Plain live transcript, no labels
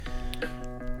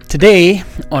Today,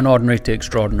 on Ordinary to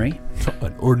Extraordinary,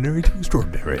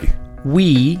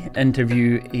 we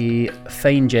interview a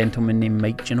fine gentleman named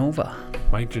Mike Genova.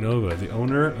 Mike Genova, the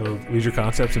owner of Leisure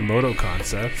Concepts and Moto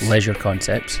Concepts. Leisure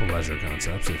Concepts. Leisure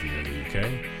Concepts, if you're in the UK.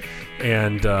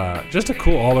 And just a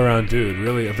cool all-around dude.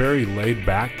 Really a very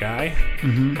laid-back guy.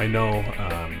 Mm-hmm. I know,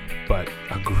 but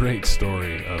a great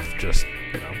story of just,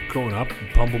 growing up in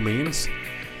humble means.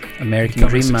 American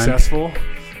dream, successful, man.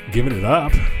 Giving it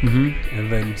up, Mm-hmm.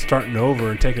 and then starting over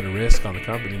and taking a risk on the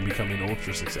company and becoming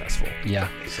ultra successful. Yeah.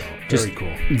 So, Just very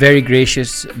cool. Very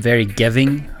gracious, very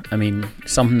giving. I mean,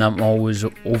 something I'm always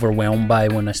overwhelmed by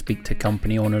when I speak to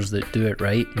company owners that do it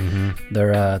right. Mm-hmm.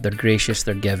 They're gracious,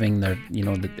 they're giving,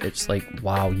 it's like,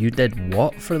 wow, you did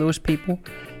what for those people?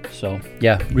 So,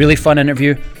 yeah, really fun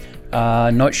interview.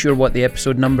 Not sure what the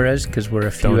episode number is because we're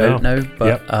a few out now,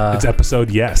 but it's episode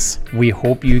yes. We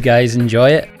hope you guys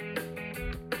enjoy it.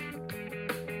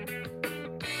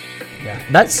 Yeah,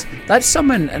 that's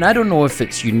something, and I don't know if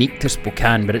it's unique to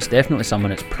Spokane, but it's definitely something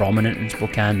that's prominent in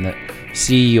Spokane, that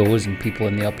CEOs and people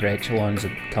in the upper echelons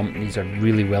of companies are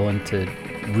really willing to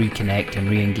reconnect and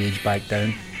re-engage back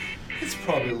down. It's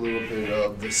probably a little bit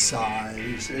of the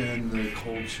size and the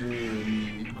culture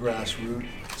and the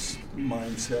grassroots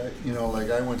mindset.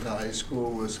 Like I went to high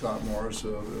school with Scott Morris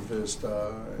of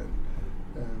Vista,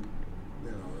 and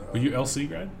Were you LC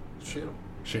grad? Shadle.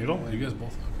 Shadle? You guys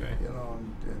both? Okay.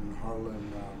 In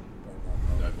Harlan.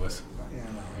 Douglas.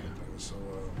 So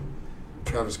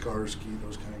Travis Karski,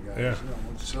 those kind of guys. Yeah.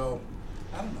 So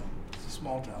I don't know. It's a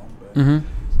small town, but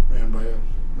Mm-hmm. ran by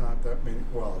not that many.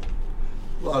 Well,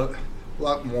 a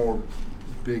lot more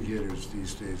big hitters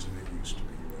these days than it used to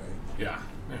be, right? Yeah.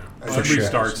 As Everybody you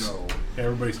starts. know.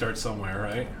 Everybody starts somewhere,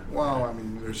 right? Well, I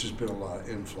mean, there's just been a lot of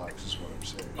influx, is what I'm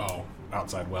saying. Oh,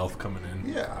 outside wealth coming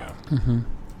in. Yeah. Mm-hmm.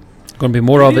 Going to be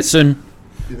more of it soon.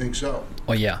 You think so?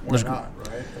 Oh yeah. Why not,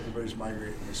 right? Everybody's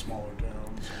migrating to smaller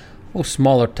towns. Well,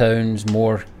 smaller towns,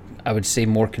 I would say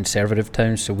more conservative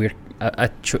towns. So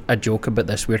I joke about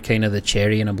this. We're kind of the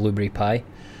cherry in a blueberry pie.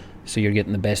 So you're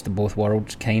getting the best of both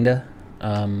worlds, kinda.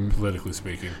 Politically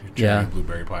speaking, cherry and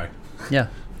blueberry pie. Yeah.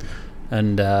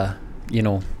 And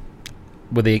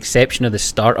with the exception of the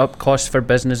startup costs for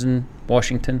business in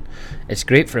Washington, it's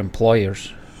great for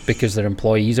employers because their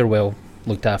employees are well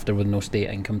looked after with no state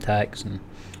income tax and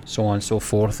so on and so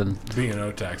forth. And being an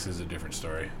O-tax is a different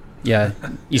story. Yeah.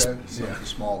 It's not the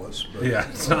smallest. But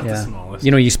it's not the smallest.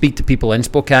 You speak to people in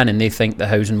Spokane and they think the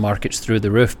housing market's through the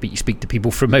roof, but you speak to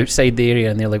people from outside the area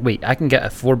and they're like, wait, I can get a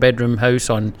 4-bedroom house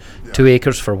on 2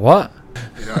 acres for what?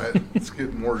 It's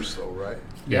getting worse though, right?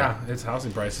 Yeah, its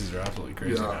housing prices are absolutely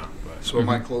crazy now. But. So am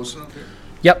I close enough here?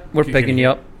 Yep, we're picking you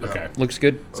up. Okay. Looks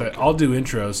good. So I'll do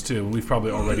intros too. We've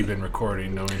probably already been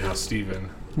recording, knowing how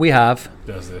Steven We have.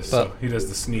 does this. So he does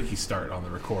the sneaky start on the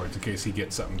records in case he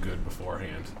gets something good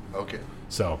beforehand. Okay.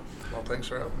 So. Well, thanks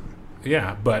for having me.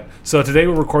 Yeah, so today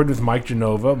we're recording with Mike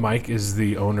Genova. Mike is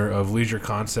the owner of Leisure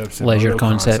Concepts and Leisure Moto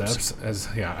Concepts.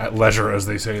 At leisure, as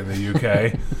they say in the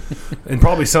UK. And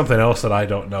probably something else that I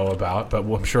don't know about, but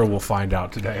I'm sure we'll find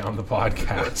out today on the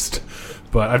podcast.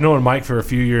 But I've known Mike for a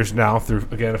few years now through,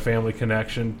 again, a family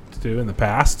connection too in the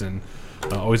past, and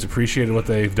always appreciated what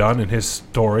they've done and his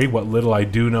story. What little I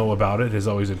do know about it has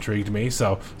always intrigued me.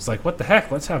 So it's like, what the heck?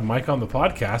 Let's have Mike on the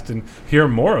podcast and hear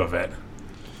more of it.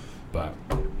 But...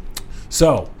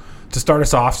 So, to start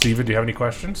us off, Steven, do you have any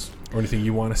questions or anything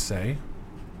you want to say?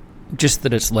 Just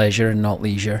that it's leisure and not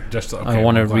leisure. Okay, I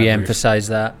want to re-emphasize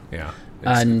that. Yeah.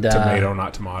 And tomato,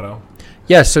 not tomato.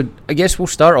 Yeah, so I guess we'll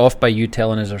start off by you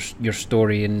telling us your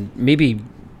story and maybe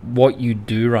what you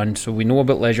do run. So we know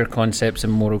about Leisure Concepts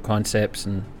and Moto Concepts,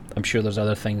 and I'm sure there's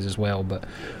other things as well, but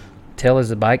tell us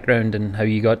the background and how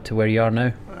you got to where you are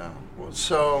now.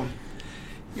 So,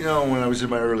 when I was in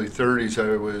my early 30s,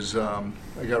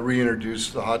 I got reintroduced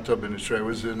to the hot tub industry. I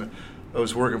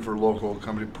was working for a local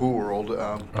company, Pool World,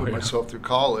 put myself through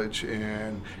college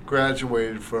and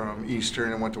graduated from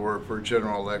Eastern and went to work for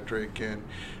General Electric. And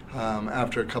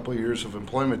after a couple of years of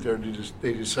employment there,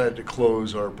 they decided to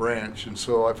close our branch. And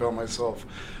so I found myself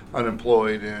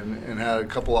unemployed and had a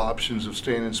couple options of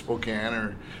staying in Spokane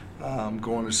or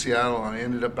going to Seattle. And I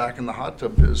ended up back in the hot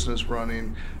tub business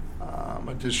running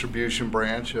a distribution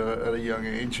branch at a young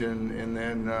age, and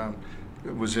then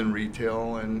was in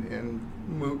retail and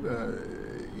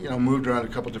moved around a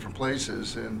couple different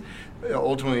places, and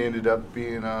ultimately ended up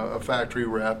being a factory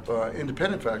rep,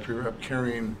 independent factory rep,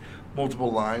 carrying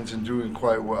multiple lines and doing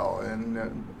quite well. And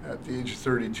at the age of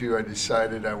 32, I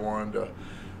decided I've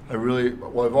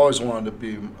always wanted to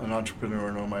be an entrepreneur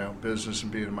and own my own business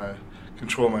and be in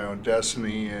control my own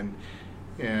destiny,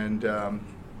 and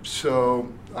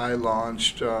So I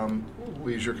launched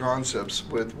Leisure Concepts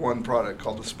with one product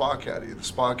called the Spa Caddy. The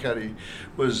Spa Caddy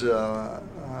was a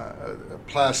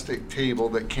plastic table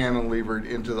that cantilevered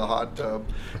into the hot tub.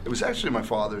 It was actually my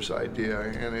father's idea,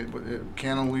 and it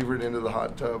cantilevered into the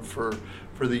hot tub for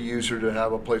the user to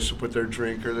have a place to put their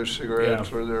drink or their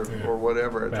cigarettes or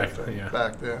whatever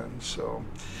back then. So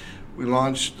we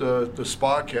launched the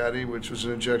Spa Caddy, which was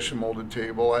an injection molded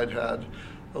table. I'd had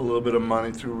a little bit of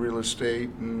money through real estate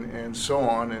and so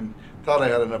on, and thought I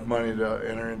had enough money to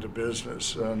enter into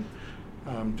business. And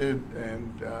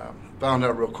found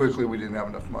out real quickly we didn't have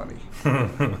enough money.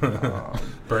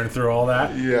 Burn through all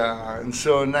that? Yeah, and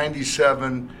so in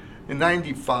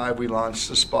 '95 we launched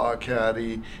the Spa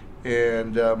Caddy,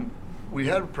 and we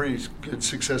had a pretty good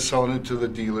success selling it to the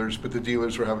dealers, but the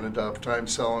dealers were having a tough time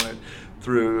selling it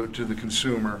through to the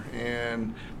consumer,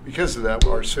 and because of that,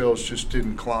 our sales just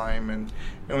didn't climb, and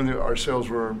our sales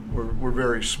were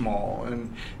very small,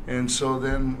 and so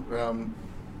then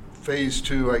phase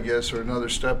two, I guess, or another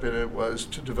step in it was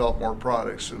to develop more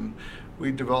products, and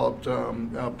we developed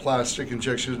a plastic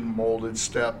injection molded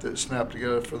step that snapped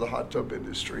together for the hot tub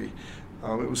industry.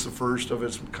 It was the first of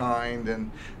its kind,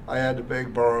 and I had to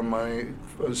borrow money,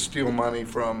 steal money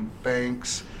from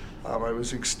banks. I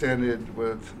was extended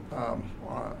with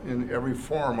in every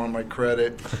form on my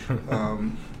credit,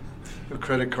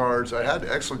 credit cards. I had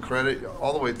excellent credit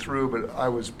all the way through, but I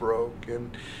was broke,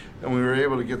 and we were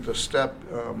able to get the step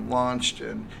launched,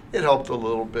 and it helped a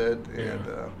little bit.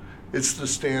 And it's the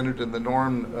standard and the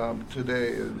norm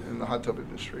today in the hot tub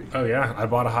industry. Oh yeah, I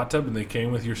bought a hot tub and they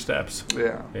came with your steps.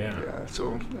 Yeah.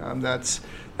 So that's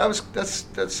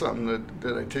something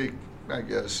that I take, I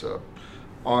guess,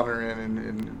 honor in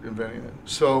inventing it.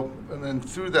 So, and then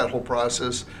through that whole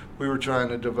process, we were trying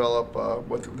to develop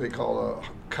what they call a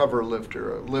cover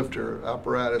lifter, a lifter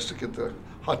apparatus to get the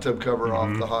hot tub cover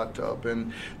off the hot tub.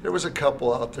 And there was a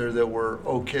couple out there that were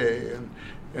okay,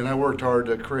 and I worked hard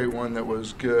to create one that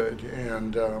was good.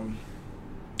 And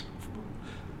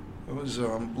I was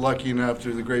lucky enough,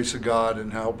 through the grace of God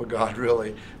and help of God,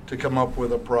 really, to come up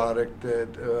with a product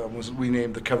that we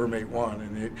named the CoverMate 1,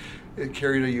 and it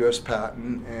carried a U.S.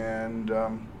 patent, and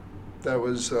that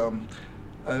was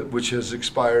which has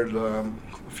expired a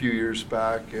few years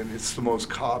back, and it's the most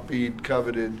copied,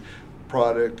 coveted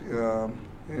product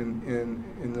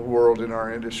in the world in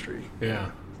our industry.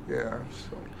 Yeah. Yeah.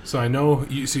 So I know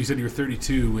you. So you said you were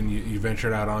 32 when you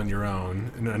ventured out on your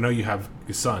own, and I know you have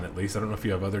a son at least. I don't know if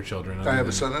you have other children. I have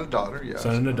a son and a daughter. Yeah.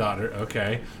 Son and a daughter.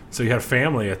 Okay. So you had a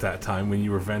family at that time when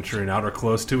you were venturing out, or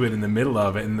close to it, in the middle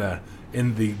of it, in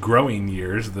the growing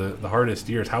years, the hardest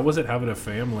years. How was it having a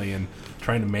family and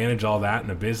trying to manage all that in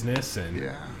a business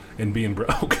and being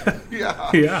broke?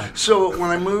 Yeah. So when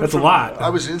I moved, that's a lot. I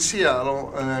was in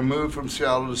Seattle, and I moved from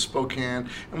Seattle to Spokane,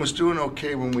 and was doing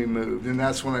okay when we moved, and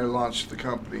that's when I launched the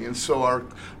company. And so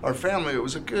our family, it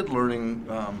was a good learning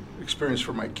experience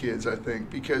for my kids, I think,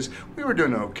 because we were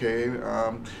doing okay.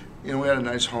 We had a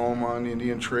nice home on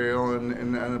Indian Trail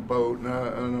and a boat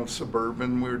and a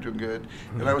Suburban. We were doing good,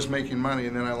 and I was making money.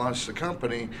 And then I launched the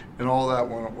company, and all that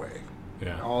went away.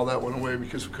 Yeah. All that went away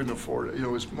because we couldn't afford it. It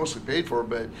was mostly paid for,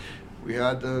 but we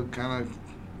had to kind of.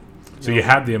 So you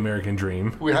had the American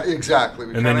dream. Exactly.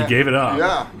 And then you gave it up.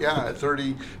 Yeah. At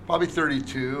 30, probably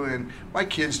 32, and my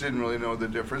kids didn't really know the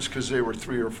difference because they were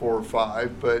 3 or 4 or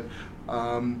 5, but.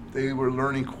 They were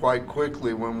learning quite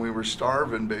quickly when we were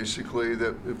starving, basically,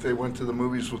 that if they went to the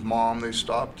movies with Mom, they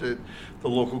stopped at the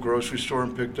local grocery store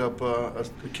and picked up a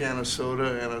can of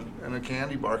soda and a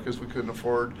candy bar because we couldn't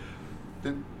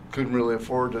really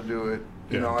afford to do it,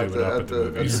 at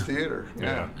the theater.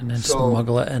 Yeah. And then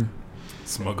smuggle it in.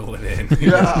 Smuggle it in.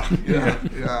 Yeah.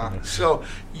 So,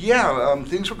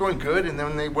 things were going good, and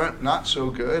then they went not so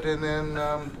good, and then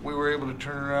we were able to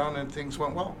turn around and things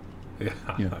went well. Yeah.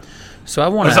 So I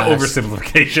want to. That's an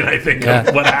oversimplification, I think,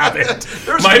 of what happened.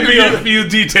 Might be a few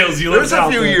details you left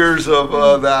out. There's a few years of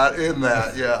that in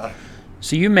that, yeah.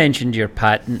 So you mentioned your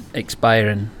patent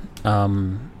expiring.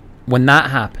 When that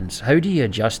happens, how do you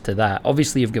adjust to that?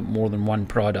 Obviously, you've got more than one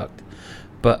product,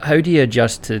 but how do you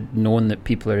adjust to knowing that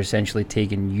people are essentially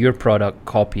taking your product,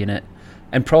 copying it,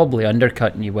 and probably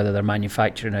undercutting you, whether they're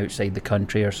manufacturing outside the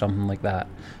country or something like that?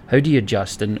 How do you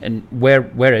adjust, and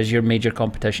where is your major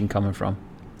competition coming from?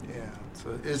 Yeah,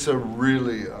 it's a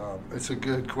really it's a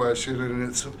good question, and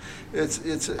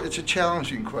it's a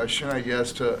challenging question, I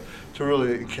guess, to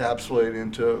really encapsulate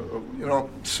into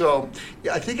So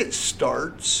I think it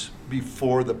starts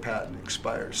before the patent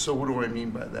expires. So what do I mean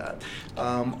by that?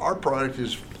 Our product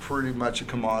is pretty much a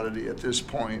commodity at this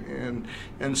point,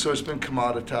 and so it's been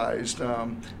commoditized,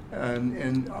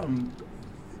 and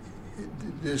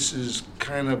this is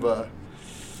kind of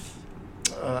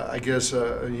I guess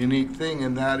a unique thing,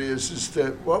 and that is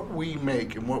that what we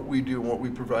make and what we do and what we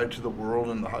provide to the world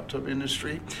in the hot tub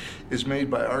industry is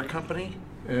made by our company,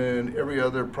 and every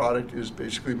other product is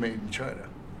basically made in China.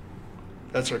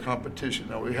 That's our competition.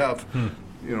 Now we have,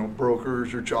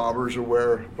 brokers or jobbers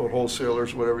or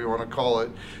wholesalers, whatever you want to call it,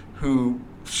 who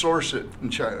source it from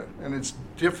China, and it's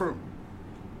different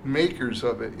makers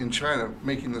of it in China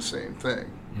making the same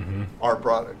thing, our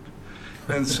product.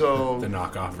 And so the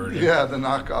knockoff version. Yeah, the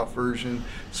knockoff version.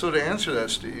 So to answer that,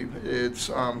 Steve, it's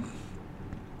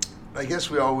I guess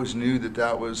we always knew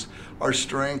that was our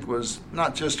strength, was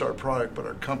not just our product but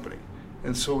our company.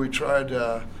 And so we tried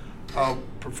to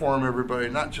outperform everybody,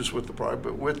 not just with the product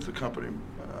but with the company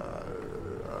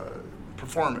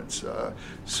performance.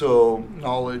 So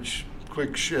knowledge,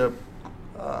 quick ship,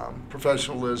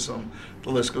 professionalism, the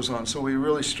list goes on. So we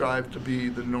really strive to be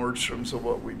the Nordstroms of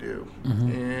what we do.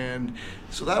 And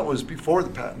so that was before the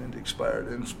patent had expired.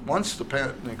 And once the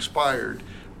patent expired,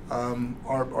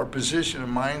 our position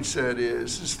and mindset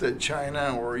is that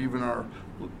China, or even our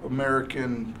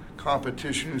American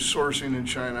competition who's sourcing in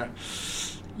China,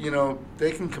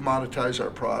 they can commoditize our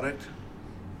product,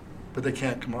 but they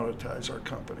can't commoditize our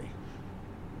company.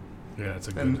 Yeah, it's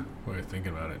a good way of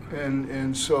thinking about it.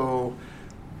 And so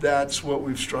that's what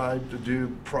we've strived to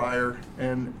do prior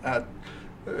and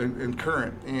and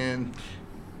current. And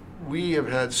we have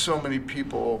had so many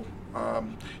people.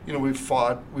 We've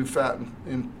fought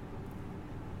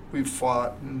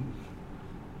in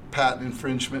patent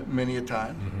infringement many a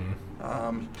time,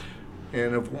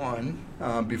 and have won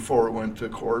before it went to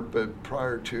court, but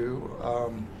prior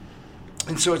to.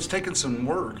 And so it's taken some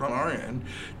work on our end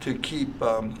to keep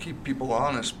people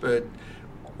honest, but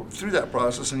through that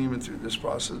process, and even through this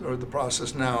process, or the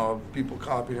process now of people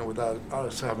copying it without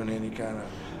us having any kind of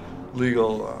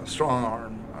legal strong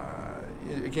arm,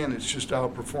 again, it's just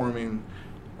outperforming,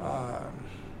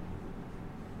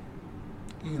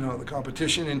 the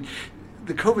competition. And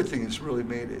the COVID thing has really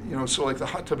made it, so like the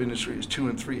hot tub industry is 2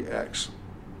 and 3x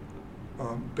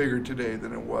bigger today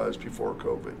than it was before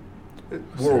COVID.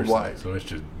 Worldwide. So it's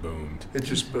just boomed. It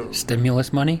just boomed.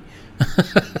 Stimulus money?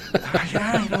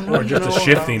 I don't know. Or just a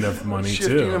shifting of money, too.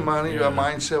 Shifting of money, a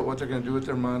mindset, what they're going to do with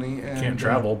their money. And can't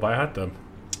travel, buy a hot tub.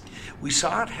 We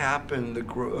saw it happen,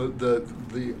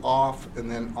 the off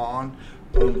and then on.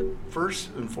 First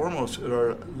and foremost, at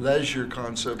our leisure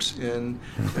concepts in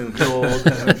good old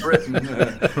Britain.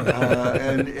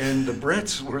 And the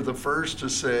Brits were the first to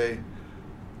say,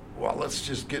 well, let's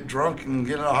just get drunk and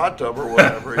get in a hot tub or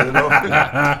whatever, Well,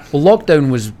 lockdown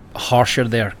was harsher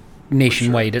there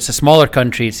nationwide. Sure. It's a smaller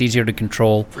country. It's easier to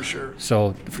control. For sure.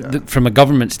 So from a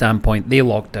government standpoint, they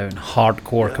locked down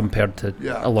hardcore compared to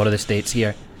a lot of the states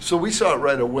here. So we saw it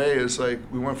right away as like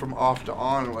we went from off to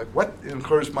on, and like what? And of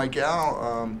course, my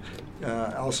gal,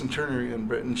 Alison Turner in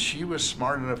Britain, she was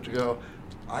smart enough to go,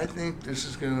 I think this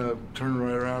is going to turn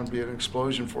right around and be an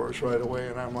explosion for us right away.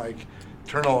 And I'm like,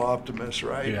 eternal optimist,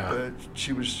 right? Yeah. But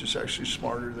she was just actually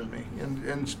smarter than me,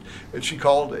 and she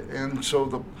called it. And so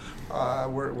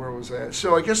where was that?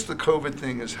 So I guess the COVID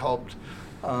thing has helped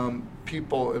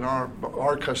people and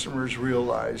our customers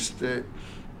realize that,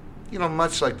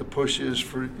 much like the push is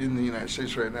in the United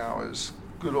States right now, is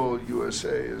good old USA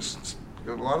is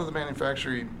a lot of the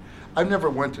manufacturing. I've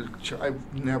never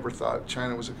thought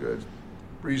China was a good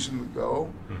reason to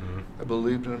go. I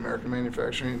believed in American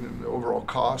manufacturing and the overall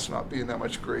cost not being that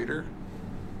much greater.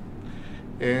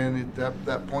 And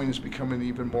that point is becoming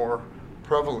even more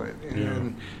prevalent.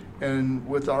 And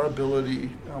with our ability,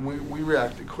 we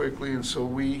reacted quickly, and so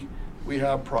we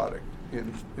have product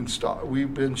in stock.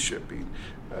 We've been shipping.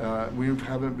 We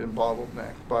haven't been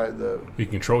bottlenecked by the. You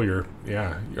control you're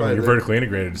vertically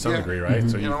integrated to some degree, right?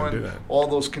 So you can do that. All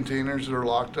those containers that are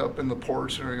locked up in the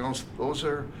ports and everything else, those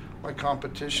are my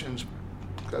competition's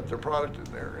got their product in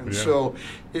there, and so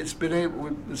it's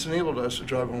enabled us to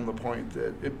drive home the point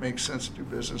that it makes sense to do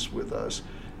business with us,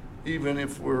 even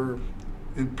if we're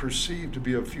perceived to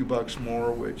be a few bucks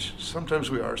more, which sometimes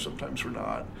we are, sometimes we're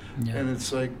not. And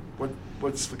it's like,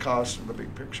 what's the cost in the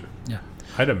big picture?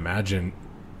 I'd imagine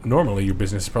normally your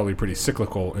business is probably pretty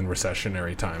cyclical in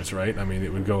recessionary times, right? I mean,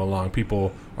 it would go along.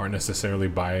 People aren't necessarily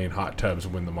buying hot tubs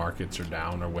when the markets are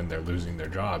down or when they're losing their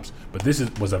jobs. But this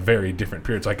was a very different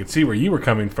period. So I could see where you were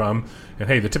coming from and,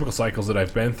 hey, the typical cycles that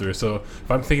I've been through. So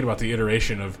if I'm thinking about the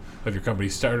iteration of your company,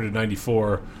 started in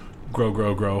 94,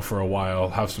 grow for a while,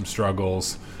 have some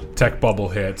struggles, tech bubble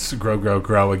hits,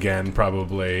 grow again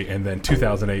probably, and then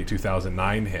 2008,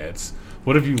 2009 hits.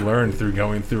 What have you learned through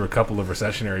going through a couple of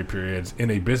recessionary periods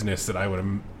in a business that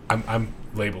I'm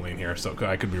labeling here, so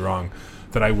I could be wrong,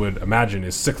 that I would imagine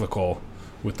is cyclical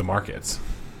with the markets.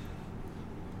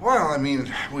 Well, I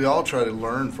mean, we all try to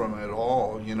learn from it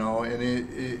all,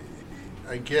 and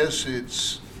I guess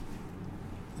it's,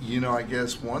 I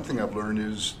guess one thing I've learned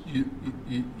is you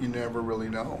never really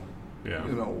know. Yeah.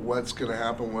 What's going to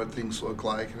happen, what things look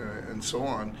like, and so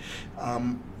on.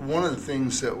 One of the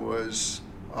things that was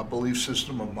a belief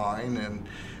system of mine,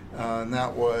 and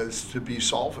that was to be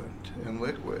solvent and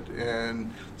liquid.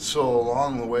 And so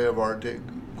along the way of our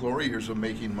glory years of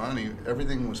making money,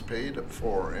 everything was paid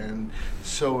for. And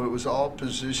so it was all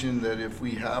positioned that if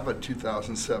we have a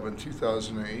 2007,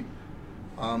 2008,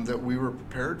 that we were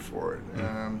prepared for it.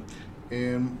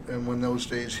 And when those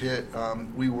days hit,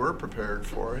 we were prepared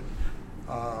for it.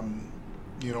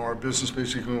 Our business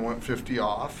basically went 50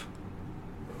 off,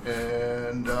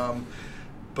 and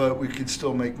but we could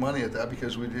still make money at that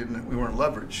because we weren't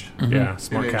leveraged. Mm-hmm. Yeah,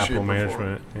 smart capital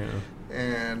management. Yeah,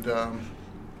 and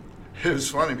it was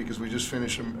funny because we just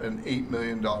finished an $8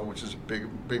 million, which is a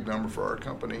big number for our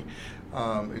company,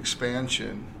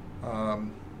 expansion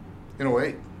in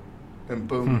 2008, and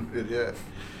boom, it hit.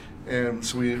 And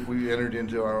so we entered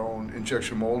into our own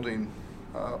injection molding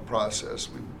process.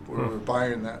 We were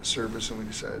buying that service, and we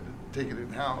decided to take it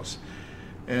in-house.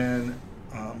 And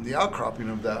the outcropping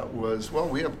of that was, well,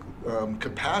 we have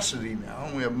capacity now,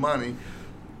 and we have money.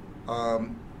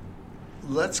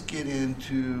 Let's get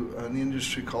into an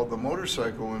industry called the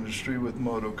motorcycle industry with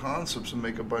Moto Concepts and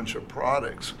make a bunch of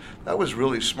products. That was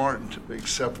really smart,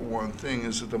 except for one thing,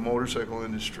 is that the motorcycle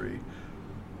industry,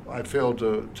 I failed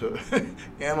to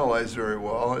analyze very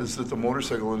well, is that the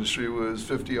motorcycle industry was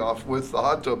 50 off with the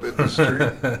hot tub industry.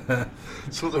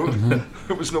 So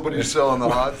there was nobody selling the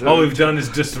hot tub. All we've done is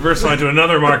just diversify to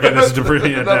another market that's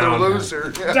bringing it Another down.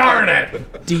 loser. Yeah. Darn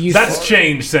it! That's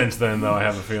changed since then, though, I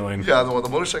have a feeling. Yeah, the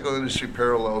motorcycle industry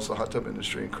parallels the hot tub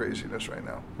industry in craziness right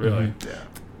now. Really? Yeah.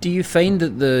 Do you find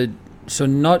that so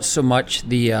not so much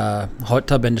the hot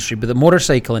tub industry, but the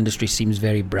motorcycle industry seems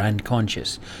very brand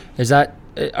conscious? Is that,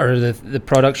 are the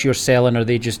products you're selling, are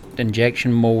they just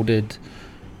injection molded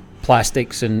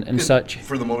plastics and such?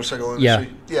 For the motorcycle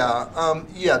industry?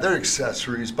 Yeah, they're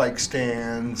accessories, bike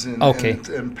stands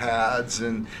and pads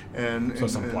and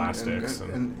some plastics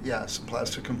and some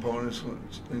plastic components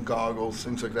and goggles,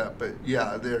 things like that. But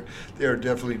yeah, they're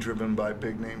definitely driven by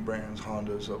big name brands,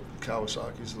 Hondas,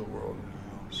 Kawasaki's of the world.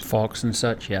 Fox and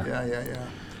such, yeah. Yeah.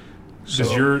 So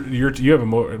you have a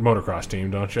motocross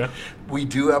team, don't you? We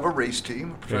do have a race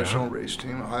team, a professional race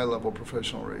team, a high-level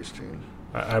professional race team.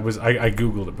 I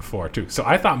Googled it before, too. So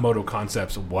I thought Moto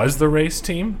Concepts was the race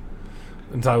team.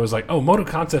 And so I was like, oh, Moto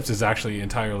Concepts is actually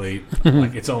entirely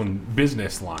like its own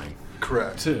business line.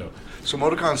 Correct. Too. So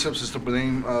Moto Concepts is the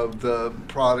name of the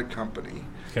product company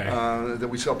that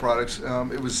we sell products.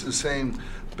 It was the same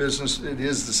business. It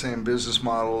is the same business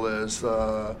model as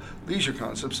Leisure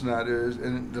Concepts, and that is,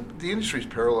 and the industry's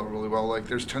parallel really well. Like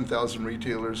there's 10,000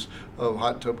 retailers of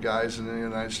hot tub guys in the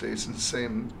United States,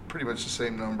 and pretty much the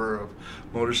same number of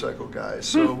motorcycle guys.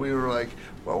 So we were like,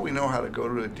 well, we know how to go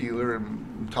to a dealer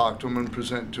and talk to them and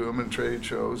present to them and trade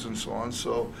shows and so on.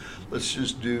 So let's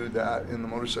just do that in the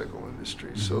motorcycle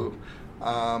industry. So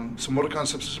Moto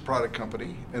Concepts is a product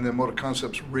company, and then Moto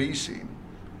Concepts Racing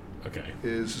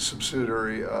is a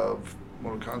subsidiary of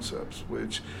Moto Concepts,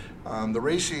 which the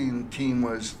racing team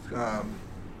was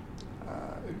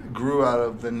grew out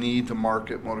of the need to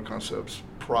market Moto Concepts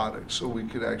products, so we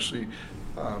could actually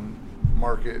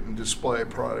market and display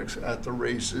products at the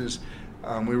races.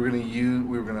 We were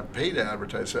going to pay to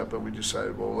advertise that, but we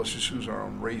decided, well, let's just use our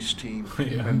own race team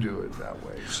and do it that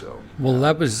way. So,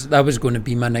 that was going to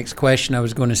be my next question. I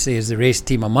was going to say, is the race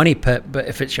team a money pit? But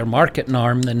if it's your marketing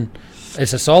arm, then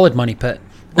it's a solid money pit.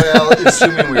 Well,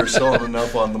 assuming we were selling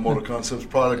enough on the Moto Concepts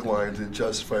product line to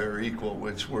justify or equal,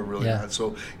 which we're really not.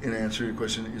 So, in answer to your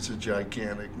question, it's a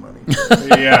gigantic money.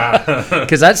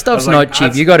 Because that stuff's not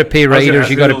cheap. You got to pay riders,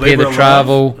 you got to pay the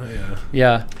travel.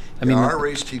 Yeah. I mean, our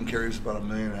race team carries about $1.5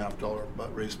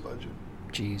 million race budget.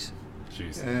 Jeez.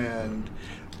 And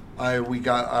we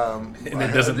got. And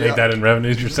it doesn't make that in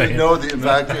revenues, you're saying? No, in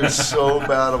fact, it was so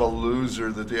bad of a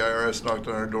loser that the IRS knocked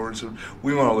on our door and said,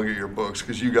 "We want to look at your books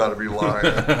because you got to be lying."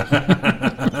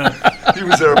 He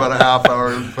was there about a half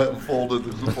hour and folded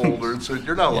the folder and said,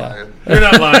 "You're not lying. You're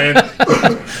not lying.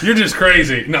 You're just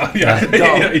crazy." No,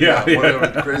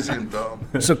 whatever, crazy and dumb.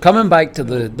 So coming back to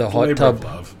the hot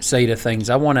tub side of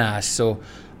things, I want to ask. So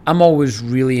I'm always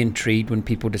really intrigued when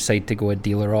people decide to go a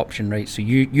dealer option, right? So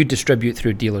you distribute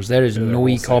through dealers. There is no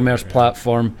e-commerce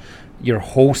platform. You're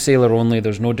wholesaler only.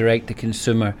 There's no direct to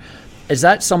consumer. Is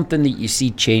that something that you see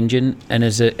changing? And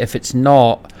is it, if it's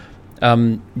not,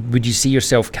 Would you see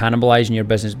yourself cannibalizing your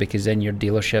business because then your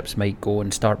dealerships might go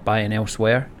and start buying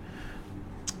elsewhere?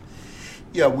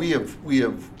 Yeah, we have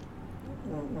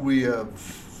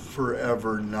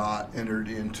forever not entered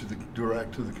into the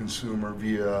direct to the consumer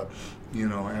via,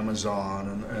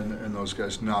 Amazon and those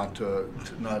guys, not to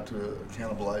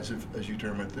cannibalize, as you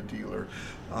term it, the dealer.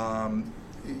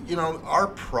 Our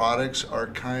products are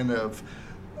kind of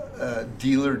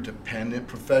dealer dependent,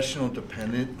 professional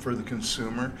dependent for the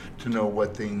consumer to know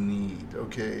what they need.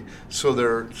 Okay, so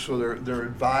they're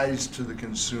advised to the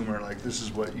consumer, like, this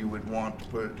is what you would want to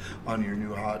put on your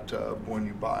new hot tub when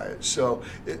you buy it. So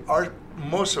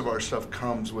most of our stuff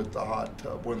comes with the hot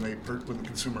tub when the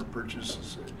consumer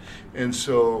purchases it, and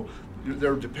so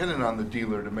they're dependent on the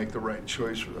dealer to make the right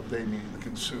choice for them. They mean the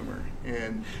consumer,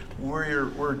 and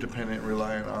we're dependent,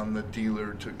 reliant on the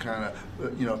dealer to kind of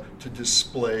to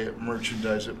display it,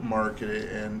 merchandise it, market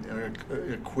it, and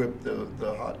equip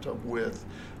the hot tub with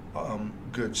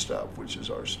good stuff, which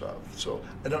is our stuff. So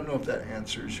I don't know if that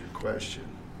answers your question.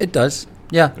 It does,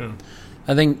 yeah.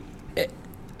 I think,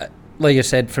 like I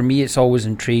said, for me, it's always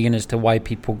intriguing as to why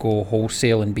people go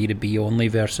wholesale and B2B only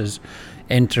versus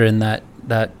entering that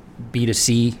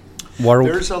B2C world.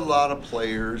 There's a lot of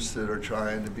players that are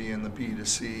trying to be in the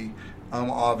B2C.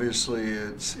 Obviously,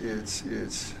 it's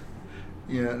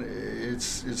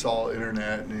all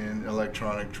internet and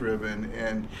electronic driven,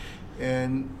 and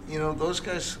those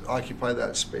guys occupy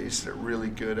that space. They're really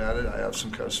good at it. I have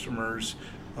some customers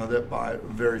that buy,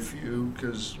 very few,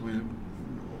 because we're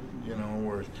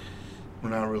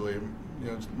not really.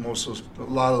 A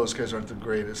lot of those guys aren't the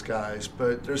greatest guys,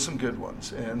 but there's some good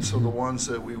ones, and so the ones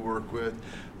that we work with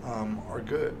are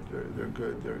good. They're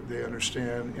good. They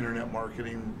understand internet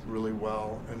marketing really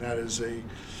well, and that is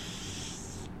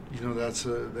that's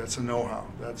a know-how.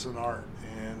 That's an art,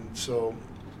 and so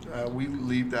we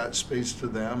leave that space to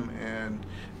them, and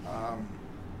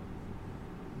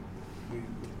we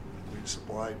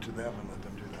supply to them and let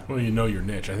them do that. Well, you know your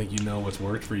niche. I think you know what's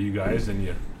worked for you guys, and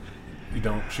you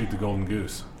don't shoot the golden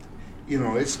goose.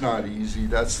 It's not easy.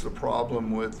 That's the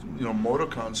problem with, Moto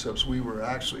Concepts. We were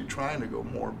actually trying to go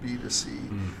more B2C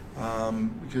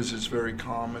because it's very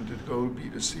common to go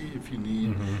B2C if you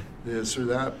need this or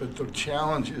that. But the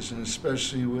challenges, and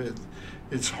especially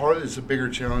it's hard, it's a bigger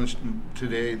challenge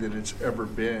today than it's ever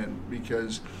been,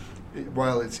 because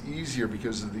while it's easier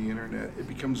because of the internet, it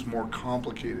becomes more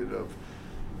complicated.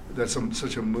 That's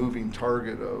such a moving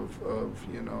target of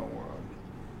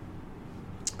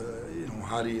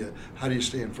how do you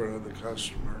stay in front of the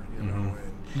customer,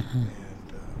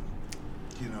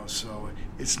 so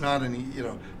it's not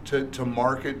to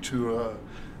market to a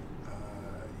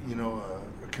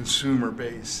consumer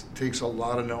base takes a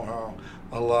lot of know-how,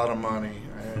 a lot of money,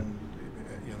 and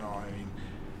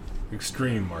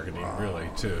extreme marketing really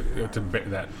to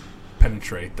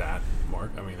penetrate that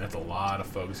mark. I mean, that's a lot of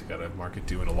folks you got to market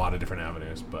to in a lot of different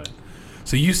avenues. But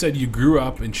so you said you grew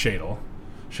up in Shadle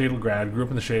grad, grew up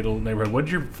in the Shadle neighborhood. What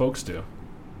did your folks do?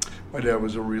 My dad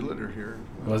was a realtor here.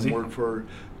 Was he? Worked for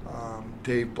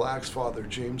Dave Black's father,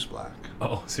 James Black.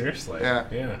 Oh, seriously?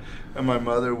 Yeah. And my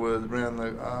mother ran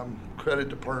the credit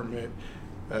department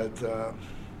at the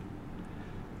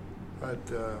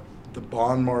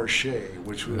Bon Marché,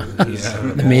 which was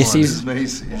the Macy's.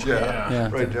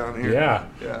 Right down here. Yeah,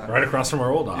 right across from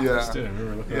our old office too. I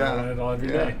remember looking at it all every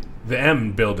day. The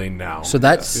M building now. So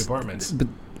that's the apartments. But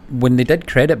when they did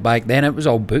credit back then, it was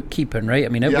all bookkeeping, right? I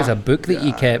mean, it was a book that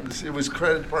you kept. It was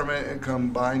credit department and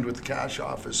combined with the cash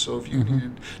office. So if you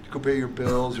needed to go pay your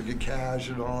bills or get cash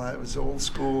and all that, it was old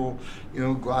school,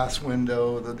 glass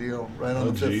window, the deal, right on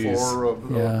the fifth floor of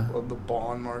the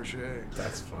Bon Marché.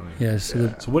 That's funny. Yes.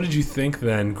 Yeah. So what did you think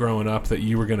then, growing up, that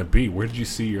you were going to be? Where did you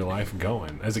see your life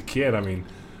going? As a kid, I mean,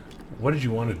 what did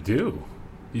you want to do?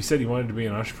 You said you wanted to be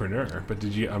an entrepreneur, but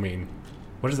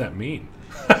what does that mean?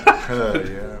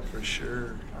 Yeah, for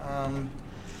sure.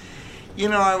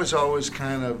 I was always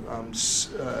kind of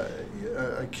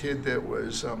a kid that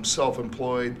was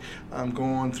self-employed.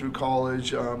 Going through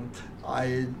college,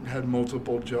 I had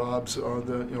multiple jobs.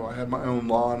 I had my own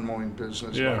lawn mowing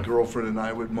business. Yeah. My girlfriend and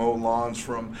I would mow lawns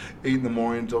from 8 in the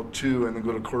morning until 2, and then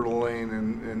go to Coeur d'Alene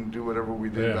and do whatever we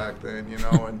did back then.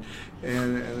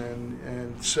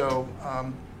 and so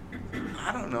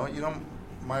I don't know.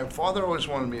 My father always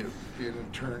wanted me to be an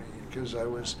attorney because I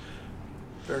was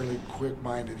fairly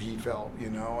quick-minded, he felt,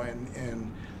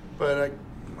 but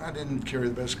I didn't carry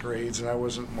the best grades, and I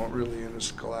wasn't really into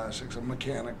scholastics. I'm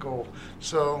mechanical,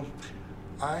 so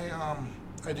I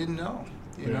didn't know,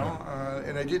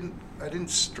 and I didn't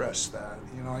stress that.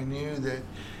 I knew that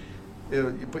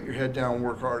you put your head down,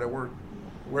 work hard. I worked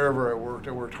wherever I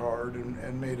worked hard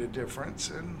and made a difference.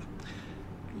 And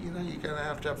you gotta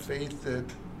have to have faith that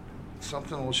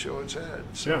something will show its head.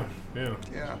 So,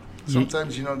 yeah.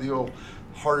 Sometimes the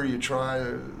harder you try,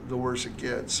 the worse it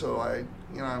gets. So I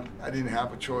didn't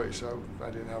have a choice. I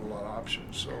didn't have a lot of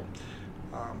options. So,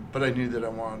 but I knew that I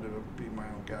wanted to be my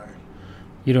own guy.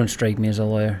 You don't strike me as a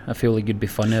lawyer. I feel like you'd be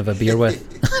fun to have a beer with.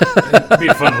 Be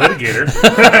a fun litigator.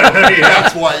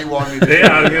 That's why you want me to. Yeah,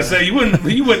 I was gonna say you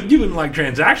wouldn't like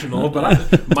transactional,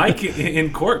 but Mike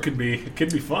in court could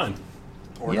be fun.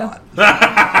 Or not.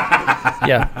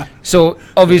 Yeah. So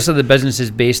obviously the business is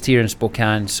based here in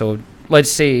Spokane. So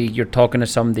let's say you're talking to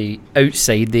somebody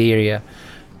outside the area.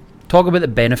 Talk about the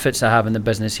benefits of having the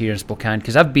business here in Spokane,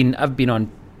 because I've been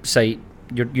on site.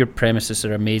 Your premises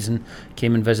are amazing.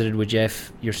 Came and visited with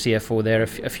Jeff, your CFO, there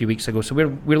a few weeks ago. So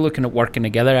we're looking at working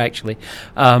together actually.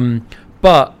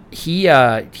 But he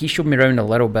showed me around a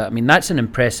little bit. I mean, that's an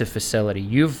impressive facility.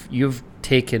 You've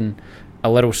taken a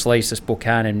little slice of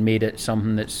Spokane and made it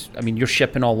something that's. I mean, you're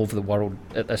shipping all over the world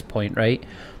at this point, right?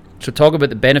 So talk about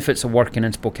the benefits of working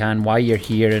in Spokane, why you're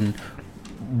here, and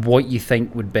what you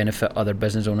think would benefit other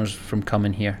business owners from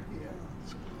coming here.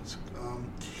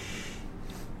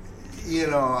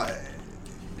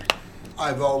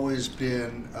 I've always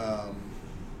been a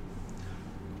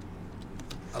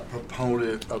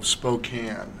proponent of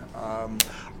Spokane.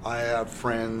 I have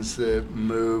friends that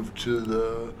moved to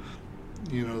the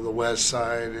west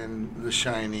side and the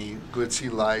shiny, glitzy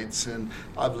lights, and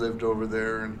I've lived over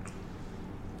there.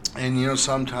 And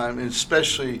sometimes,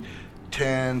 especially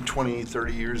 10, 20,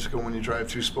 30 years ago when you drive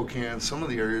through Spokane, some of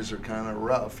the areas are kind of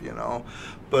rough,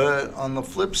 But on the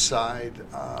flip side,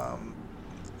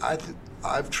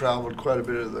 I've traveled quite a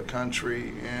bit of the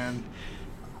country, and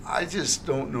I just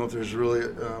don't know if there's really,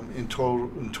 in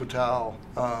total,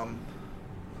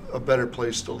 a better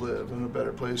place to live and a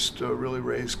better place to really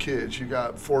raise kids. You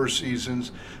got 4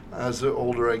 seasons. As the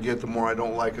older I get, the more I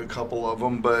don't like a couple of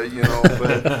them. But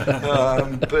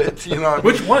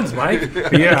Which ones, Mike?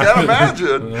 Yeah, I can't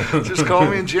imagine. Just call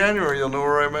me in January. You'll know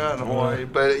where I'm at in Hawaii.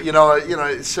 But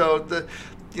so the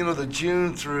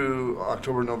June through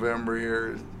October, November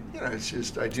here. It's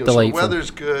just ideal. Delightful. So the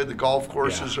weather's good. The golf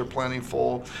courses are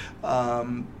plentiful.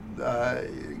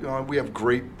 We have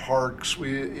great parks.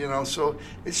 So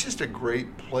it's just a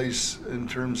great place in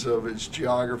terms of its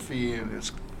geography and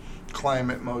its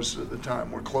climate most of the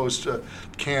time. We're close to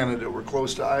Canada. We're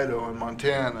close to Idaho and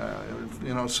Montana.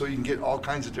 So you can get all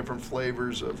kinds of different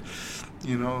flavors of,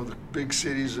 the big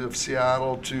cities of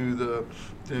Seattle to the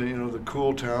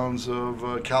cool towns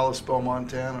of Kalispell,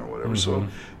 Montana, or whatever. Mm-hmm.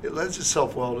 So it lends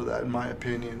itself well to that, in my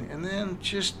opinion. And then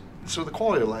so the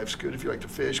quality of life's good. If you like to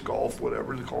fish, golf,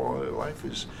 whatever, the quality of life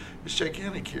is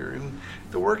gigantic here. And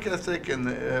the work ethic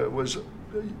has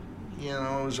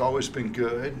always been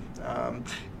good.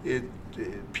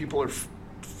 People are,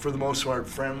 for the most part,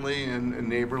 friendly and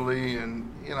neighborly, and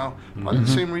probably the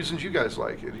same reasons you guys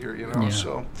like it here. Yeah.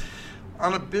 So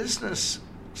on a business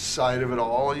side of it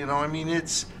all,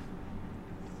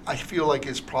 I feel like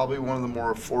it's probably one of the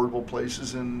more affordable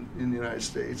places in the United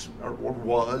States, or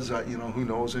was. Who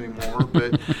knows anymore?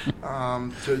 But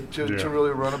to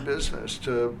really run a business,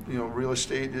 real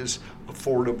estate is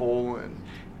affordable,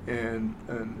 and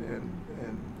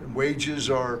wages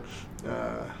are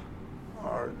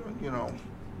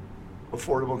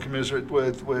affordable and commensurate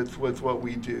with what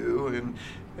we do,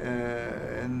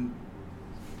 and.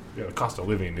 Yeah, the cost of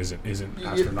living isn't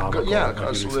astronomical. Yeah,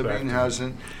 cost of living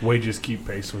hasn't. Wages keep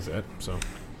pace with it, so.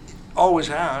 Always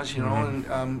has,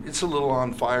 and it's a little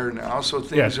on fire now. So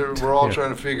things we're all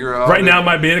trying to figure out. Right now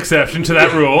might be an exception to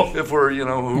that rule. If we're,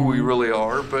 who we really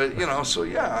are, but so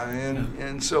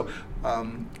and so,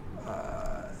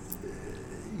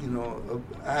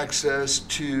 access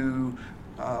to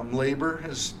labor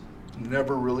has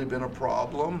never really been a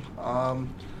problem.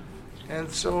 And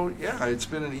so, it's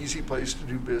been an easy place to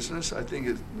do business. I think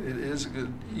it is a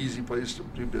good, easy place to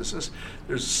do business.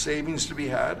 There's savings to be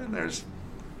had, and there's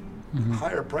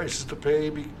higher prices to pay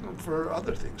for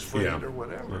other things, freight or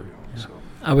whatever. So.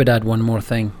 I would add one more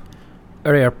thing.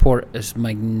 Our airport is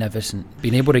magnificent.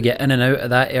 Being able to get in and out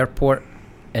of that airport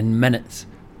in minutes.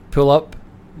 Pull up,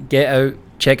 get out,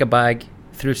 check a bag,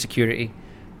 through security,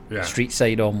 street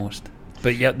side almost.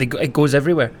 But it goes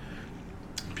everywhere.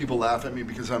 People laugh at me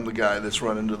because I'm the guy that's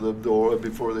running to the door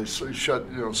before they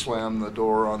slam the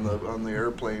door on the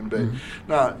airplane. But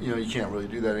not, you can't really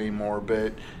do that anymore.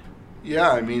 But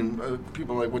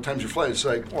people are like, what time's your flight? It's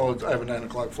like, well, I have a 9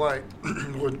 o'clock flight.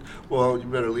 Well, you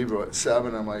better leave at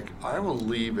 7. I'm like, I will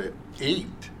leave at 8.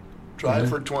 Drive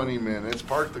for 20 minutes,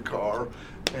 park the car,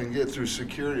 and get through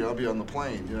security. I'll be on the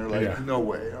plane. You know, like Yeah. no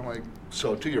way. I'm like,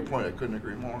 so to your point, I couldn't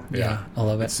agree more. Yeah, I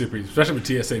love It's it. super, especially with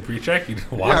TSA pre-check. You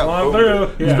walk Yeah, on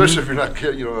totally. through. Yeah. Especially if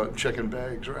you're not, checking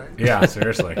bags, right? Yeah,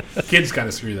 seriously. Kids kind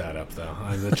of screw that up, though.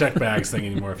 The check bags thing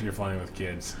anymore, if you're flying with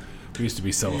kids, we used to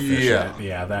be so efficient.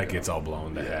 Yeah, that gets all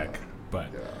blown to heck. But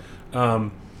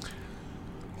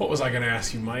what was I going to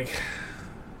ask you, Mike?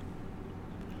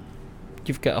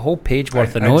 You've got a whole page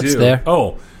worth of I notes do. there.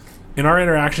 Oh, in our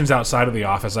interactions outside of the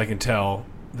office, I can tell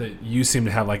that you seem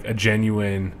to have like a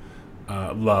genuine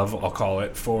love, I'll call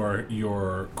it, for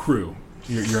your crew,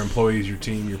 your employees, your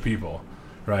team, your people,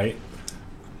 right?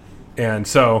 And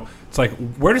so it's like,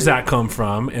 where does that come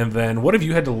from? And then what have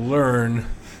you had to learn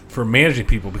for managing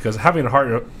people? Because having a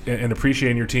heart and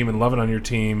appreciating your team and loving on your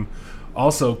team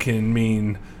also can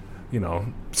mean,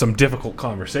 some difficult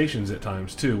conversations at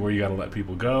times too, where you got to let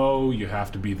people go. You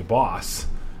have to be the boss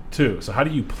too. So how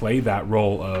do you play that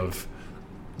role of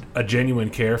a genuine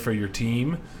care for your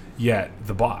team, yet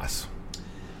the boss?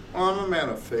 Well, I'm a man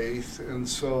of faith, and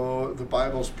so the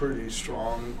Bible's pretty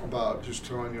strong about just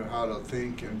telling you how to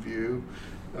think and view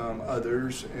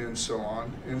others and so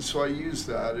on. And so I use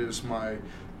that as my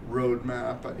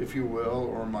roadmap, if you will,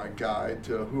 or my guide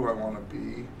to who I want to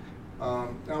be.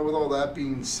 Now, with all that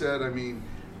being said, I mean,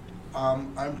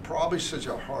 I'm probably such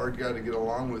a hard guy to get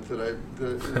along with that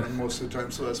most of the time,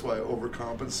 so that's why I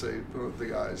overcompensate the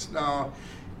guys. Now,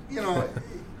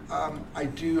 I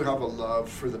do have a love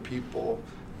for the people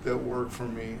that work for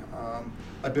me.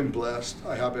 I've been blessed.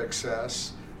 I have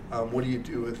excess. What do you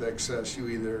do with excess? You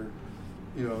either,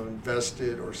 invest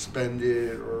it or spend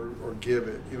it or give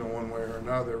it, one way or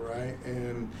another, right?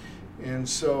 And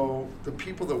so the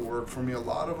people that work for me, a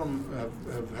lot of them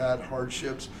have had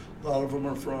hardships. A lot of them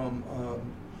are from,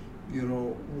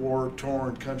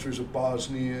 war-torn countries of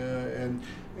Bosnia and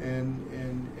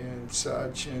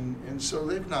such, and so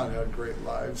they've not had great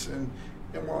lives.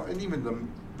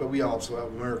 But we also have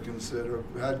Americans that have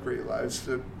had great lives.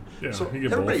 So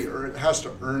everybody has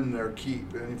to earn their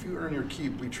keep, and if you earn your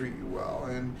keep, we treat you well,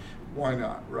 and why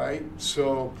not, right?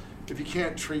 So if you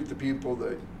can't treat the people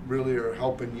that really are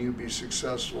helping you be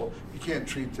successful, you can't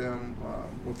treat them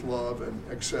with love and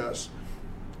excess.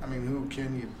 I mean, who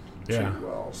can you treat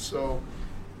well? So,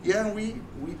 we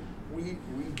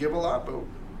give a lot, but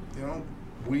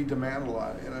we demand a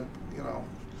lot, and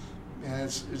and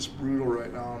it's brutal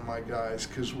right now on my guys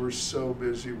because we're so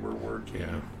busy. We're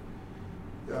working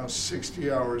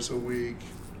 60 hours a week,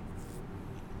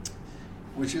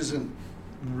 which isn't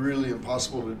really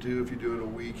impossible to do if you do it a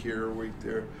week here, a week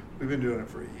there. We've been doing it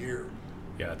for a year.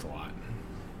 Yeah, that's a lot.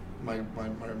 My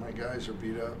guys are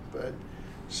beat up, but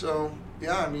so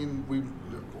I mean,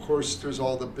 of course there's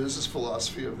all the business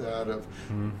philosophy of that of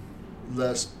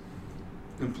less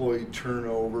employee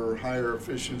turnover, higher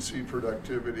efficiency,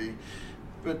 productivity,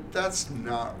 but that's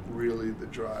not really the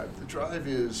drive. The drive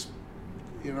is,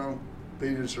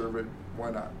 they deserve it.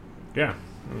 Why not? Yeah.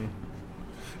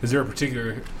 Is there a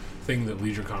particular thing that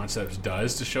Leisure Concepts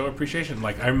does to show appreciation?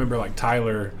 Like I remember,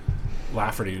 Tyler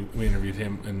Lafferty, we interviewed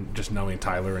him, and just knowing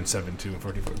Tyler and 7'2" and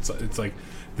 44, it's like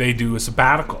they do a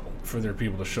sabbatical for their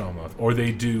people to show them off, or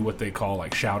they do what they call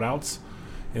shout outs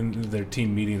in their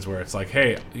team meetings, where it's like,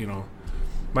 hey,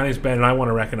 my name's Ben and I want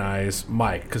to recognize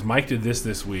Mike because Mike did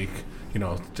this week,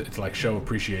 to show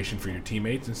appreciation for your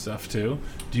teammates and stuff too.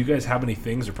 Do you guys have any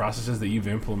things or processes that you've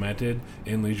implemented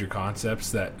in Leisure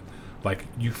Concepts that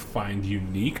you find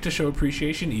unique to show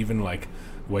appreciation, even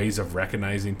ways of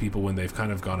recognizing people when they've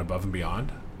kind of gone above and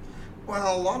beyond?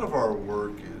 Well, a lot of our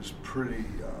work is pretty,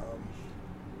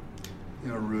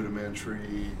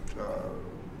 rudimentary,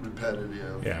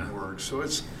 repetitive work. So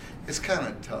it's kind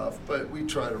of tough, but we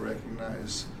try to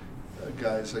recognize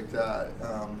guys like that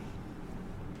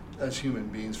as human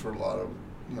beings for a lot of,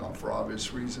 for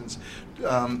obvious reasons.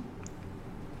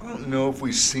 I don't know if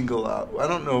we single out. I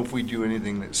don't know if we do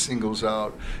anything that singles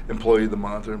out Employee of the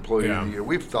Month or Employee of the Year.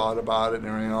 We've thought about it and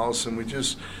everything else, and we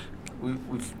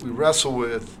wrestle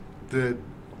with that.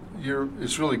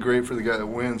 It's really great for the guy that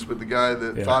wins, but the guy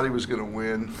that thought he was going to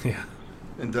win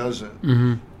and doesn't.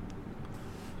 Mm-hmm.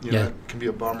 It can be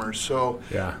a bummer. So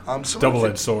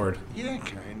double-edged sword. Yeah,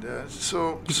 kind of.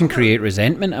 So you can create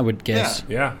resentment, I would guess.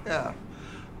 Yeah.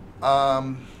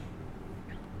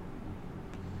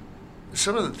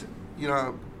 Some of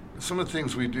the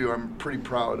things we do, I'm pretty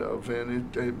proud of,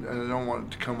 and I don't want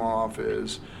it to come off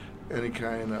as any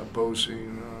kind of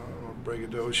boasting or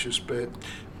braggadocious, but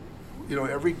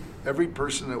every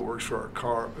person that works for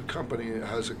our company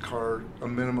has a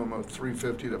minimum of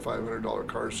 $350 to $500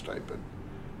 car stipend.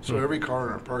 So every car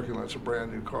in our parking lot's a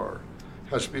brand new car.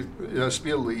 It has to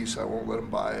be a lease. I won't let them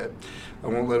buy it. I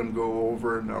won't let them go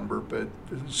over a number. But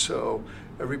so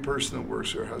every person that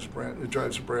works there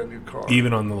drives a brand new car.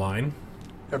 Even on the line?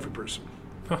 Every person.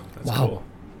 Huh, that's Wow. cool.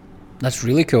 That's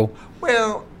really cool.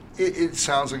 Well, it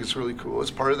sounds like it's really cool.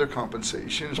 It's part of their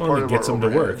compensation. It's Well, part it of gets our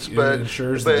them to work. overheads. It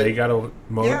ensures that they got a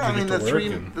motive to get to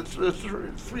work.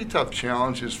 The three tough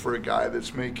challenges for a guy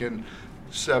that's making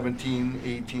 17,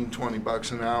 18, 20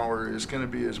 bucks an hour is going to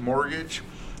be his mortgage,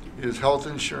 his health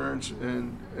insurance,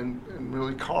 and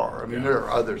really car. I mean, there are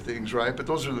other things, right? But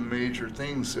those are the major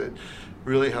things that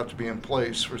really have to be in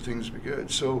place for things to be good.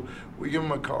 So we give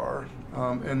them a car,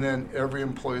 and then every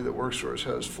employee that works for us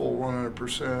has full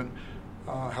 100%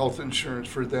 health insurance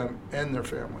for them and their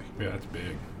family. Yeah, that's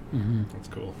big. That's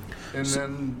cool. And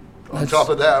then on top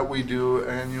of that, we do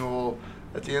annual.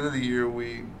 At the end of the year,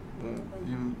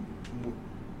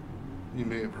 you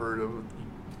may have heard of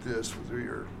this through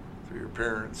your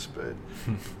parents, but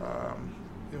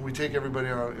we take everybody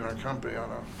in our company on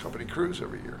a company cruise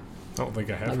every year. I don't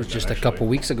think I have. That was just a couple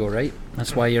weeks ago, right?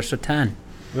 That's why you're so tan.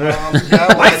 Always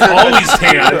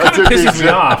tan. It pisses me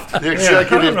off. The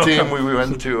executive team, we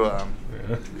went to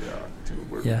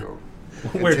where'd we go?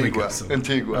 Where'd we go?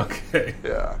 Antigua. Okay.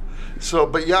 Yeah. So,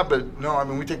 but no, I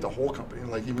mean, we take the whole company,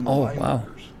 like even the line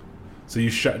workers. So you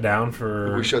shut down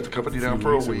for... We shut the company down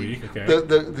for a week. Okay.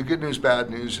 The good news, bad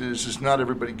news is not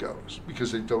everybody goes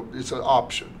because they don't. It's an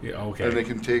option. Yeah, okay. And they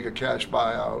can take a cash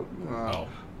buyout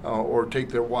or take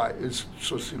their wife.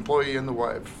 So it's the employee and the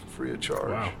wife free of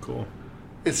charge. Wow, cool.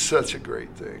 It's such a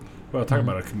great thing. Well, talk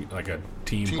about a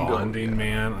team bonding, building,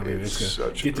 man. I mean, it's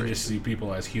such get to great just see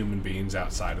people as human beings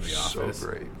outside of the office. So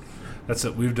great. That's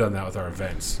it. We've done that with our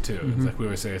events too. It's like we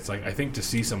always say. It's like I think to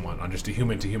see someone on just a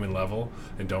human to human level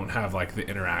and don't have like the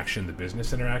interaction, the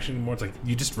business interaction anymore. It's like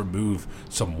you just remove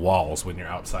some walls when you're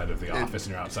outside of the office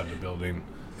and you're outside of the building.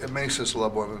 It makes us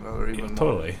love one another even more.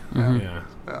 Totally. Yeah.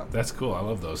 That's cool. I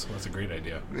love those. That's a great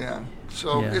idea. Yeah.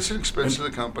 So it's an expense to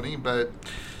the company, but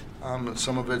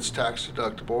some of it's tax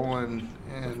deductible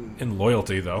and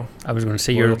loyalty though. I was going to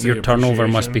say your turnover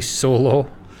must be so low.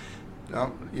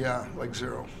 Like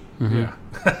zero. Yeah.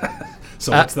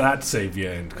 So what's that save you?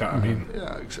 I mean,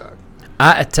 yeah, exactly.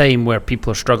 At a time where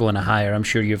people are struggling to hire, I'm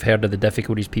sure you've heard of the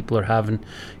difficulties people are having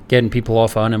getting people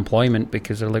off of unemployment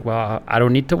because they're like, well, I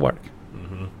don't need to work.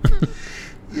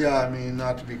 Yeah, I mean,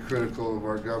 not to be critical of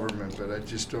our government, but I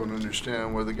just don't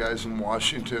understand why the guys in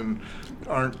Washington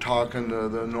aren't talking to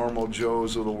the normal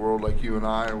Joes of the world like you and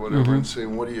I or whatever and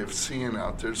saying, what are you seeing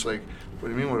out there? It's like, what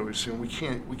do you mean, what are we seeing? We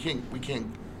can't.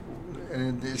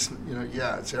 And it's,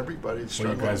 it's everybody struggling with it.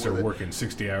 Well, you guys are working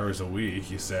 60 hours a week,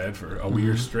 you said, for a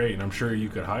year straight, and I'm sure you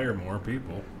could hire more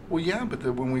people. Well, yeah, but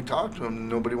when we talk to them,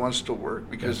 nobody wants to work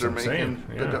because they're making...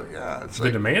 It's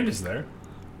the demand is there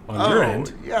on your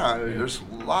end. Yeah, there's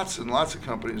lots and lots of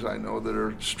companies I know that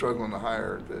are struggling to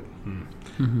hire.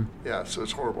 Yeah, so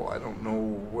it's horrible. I don't know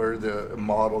where the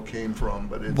model came from,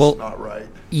 but it's not right.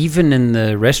 Even in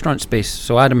the restaurant space,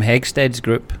 so Adam Hegsted's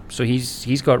group, so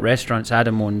he's got restaurants.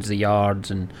 Adam owns the Yards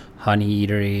and Honey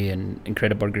Eatery and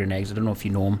Incredible Burger and Eggs. I don't know if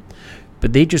you know them,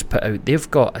 but they just put out,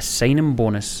 they've got a sign-in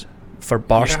bonus for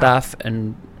bar staff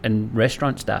and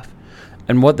restaurant staff,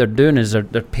 and what they're doing is they're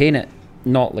paying it.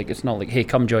 It's not like, hey,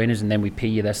 come join us and then we pay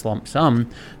you this lump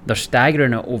sum. They're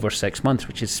staggering it over 6 months,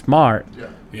 which is smart. Yeah.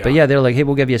 But they're like, hey,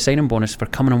 we'll give you a sign-in bonus for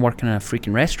coming and working in a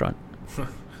freaking restaurant.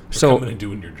 So coming and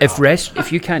doing your job.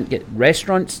 If you can't get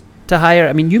restaurants to hire,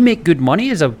 I mean, you make good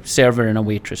money as a server and a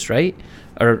waitress, right?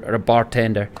 Or a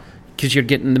bartender, because you're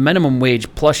getting the minimum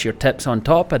wage plus your tips on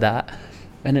top of that.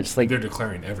 And it's like... They're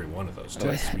declaring every one of those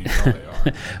tips. You know they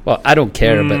are. Well, I don't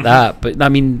care about that. But, I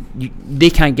mean,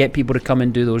 they can't get people to come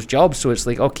and do those jobs. So it's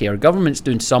like, okay, our government's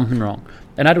doing something wrong.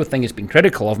 And I don't think it's been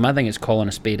critical of them. I think it's calling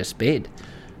a spade a spade.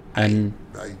 And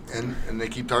they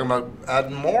keep talking about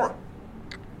adding more.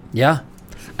 Yeah.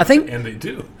 I think... And they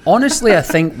do. Honestly, I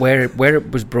think where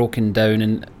it was broken down,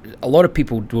 and a lot of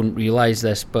people don't realise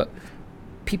this, but...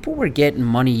 people were getting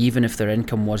money even if their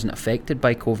income wasn't affected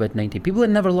by COVID-19. People that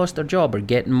never lost their job are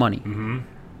getting money.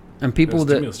 And people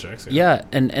that... checks,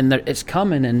 and it's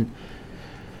coming, and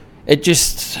it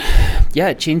just...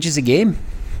 it changes the game.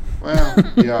 Well,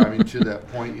 I mean, to that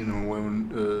point, when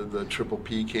the Triple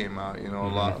P came out, a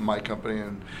lot of my company,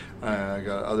 and I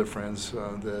got other friends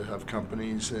that have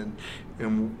companies, and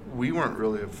we weren't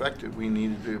really affected. We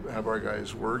needed to have our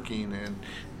guys working,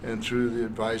 and through the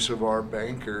advice of our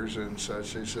bankers and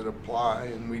such, they said apply,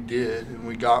 and we did, and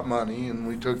we got money, and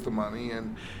we took the money,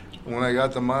 and when I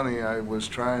got the money, I was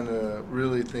trying to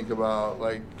really think about,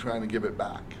 trying to give it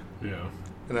back. Yeah.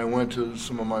 And I went to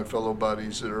some of my fellow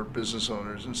buddies that are business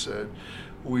owners and said,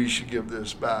 we should give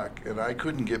this back. And I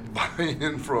couldn't get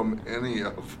buy-in from any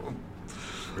of them.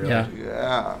 Really? Yeah.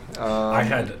 Yeah. I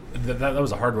had that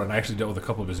was a hard one. I actually dealt with a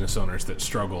couple of business owners that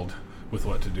struggled with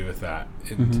what to do with that.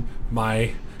 And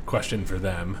my question for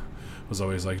them was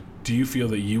always like, do you feel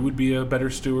that you would be a better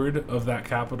steward of that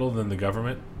capital than the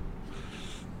government?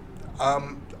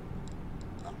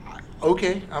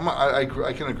 Okay, I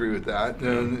can agree with that.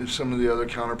 And some of the other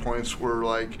counterpoints were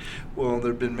like, well,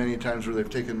 there have been many times where they've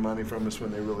taken money from us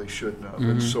when they really shouldn't have,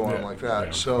 and so on like that.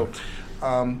 Yeah. So,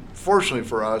 fortunately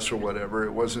for us or whatever,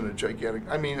 it wasn't a gigantic.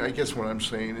 I mean, I guess what I'm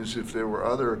saying is if there were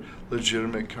other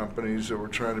legitimate companies that were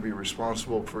trying to be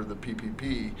responsible for the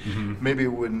PPP, maybe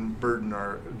it wouldn't burden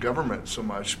our government so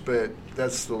much. But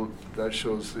that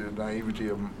shows the naivety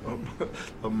of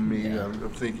me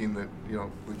of thinking that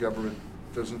the government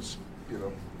doesn't,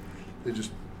 they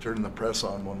just turn the press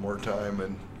on one more time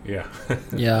and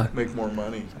make more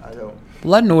money. I don't.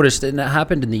 Well, I noticed, and it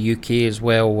happened in the UK as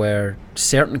well, where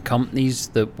certain companies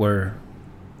that were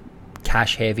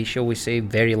cash heavy, shall we say,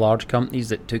 very large companies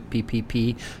that took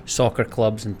PPP, soccer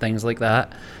clubs and things like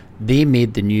that, they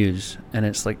made the news. And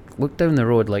it's like, look down the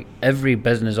road, like every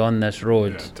business on this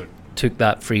road took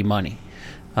that free money.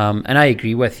 And I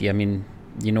agree with you. I mean,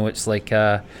 it's like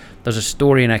there's a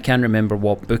story, and I can't remember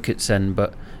what book it's in,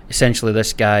 but essentially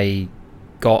this guy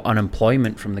got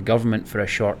unemployment from the government for a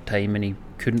short time and he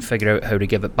couldn't figure out how to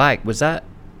give it back. Was that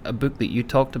a book that you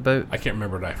talked about? I can't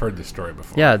remember, but I've heard this story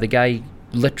before. Yeah, the guy,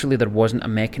 literally there wasn't a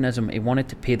mechanism. He wanted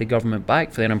to pay the government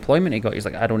back for the unemployment he got. He's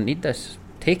like, I don't need this,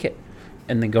 take it.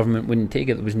 And the government wouldn't take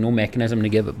it. There was no mechanism to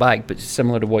give it back. But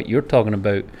similar to what you're talking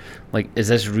about, like, is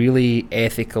this really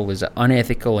ethical? Is it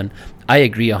unethical? And I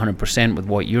agree 100% with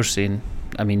what you're saying.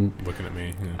 I mean, looking at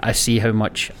me, I see how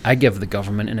much I give the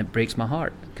government, and it breaks my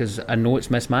heart because I know it's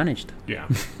mismanaged. Yeah.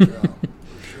 For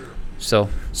sure.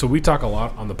 So we talk a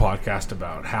lot on the podcast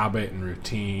about habit and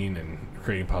routine and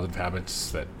creating positive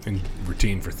habits and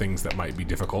routine for things that might be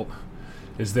difficult.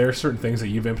 Is there certain things that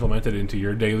you've implemented into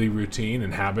your daily routine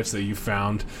and habits that you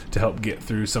found to help get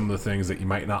through some of the things that you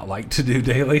might not like to do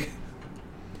daily?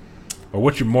 Or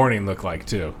what's your morning look like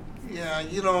too? Yeah,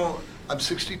 I'm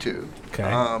 62.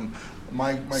 Okay.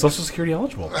 My Social Security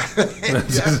eligible.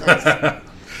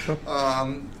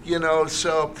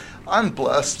 So I'm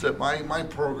blessed that my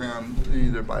program,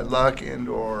 either by luck and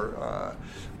or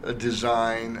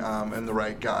design and the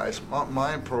right guys,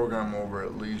 my program over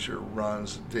at Leisure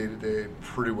runs day to day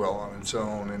pretty well on its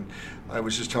own. And I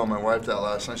was just telling my wife that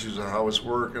last night. She was like, "How was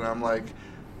work?" And I'm like,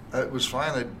 "It was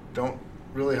fine. I don't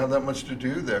really have that much to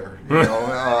do there,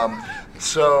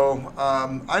 So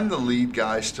I'm the lead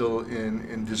guy still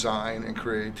in design and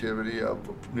creativity of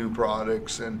new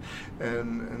products, and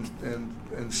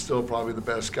still probably the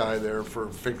best guy there for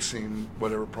fixing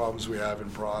whatever problems we have in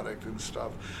product and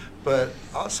stuff. But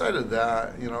outside of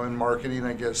that, in marketing,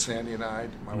 I guess Sandy and I,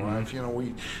 my wife,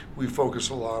 we focus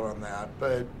a lot on that.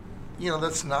 But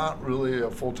that's not really a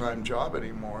full-time job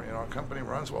anymore. A company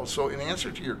runs well. So in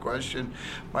answer to your question,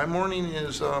 my morning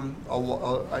is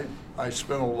I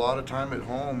spend a lot of time at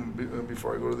home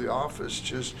before I go to the office,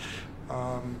 just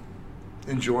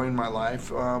enjoying my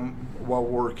life while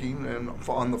working and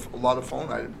on a lot of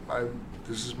phone.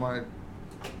 This is my.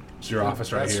 It's your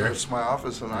office right here. It's my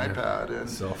office, an iPad and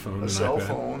cell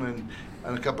phone,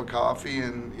 and a cup of coffee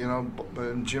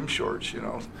and gym shorts,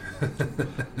 and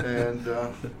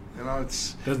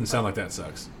it's doesn't sound like that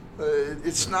sucks.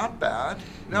 It's not bad.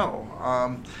 No,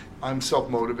 I'm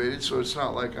self-motivated, so it's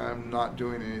not like I'm not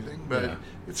doing anything, but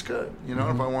it's good. If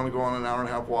I want to go on an hour and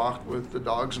a half walk with the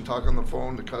dogs and talk on the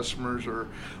phone to customers or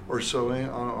so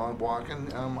on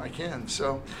walking, I can.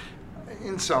 So.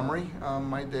 In summary,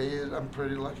 my day is, I'm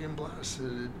pretty lucky and blessed.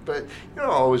 But, it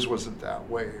always wasn't that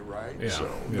way, right? Yeah. So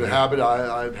the habit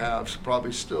I have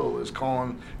probably still is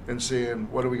calling and saying,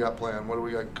 what do we got planned? What do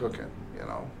we got cooking?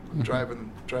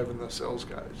 Driving the sales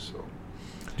guys. So.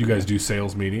 Do you guys do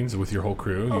sales meetings with your whole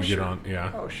crew? Oh, you sure. get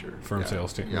on, Oh, sure. Firm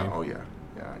sales team? Yeah, oh, yeah.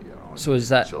 So is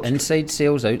that inside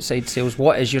sales, outside sales?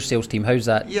 What is your sales team? How's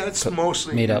that? Yeah, it's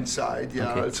mostly made inside. Up?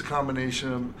 Yeah, Okay. It's a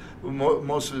combination of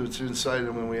most of it's inside,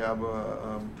 and when we have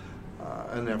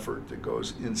an effort that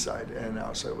goes inside and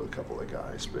outside with a couple of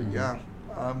guys. But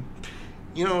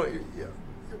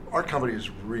our company is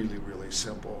really, really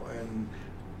simple, and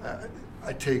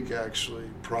I take actually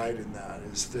pride in that.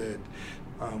 Is that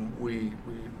we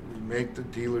make the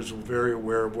dealers very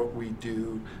aware of what we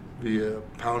do via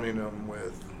pounding them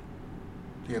with.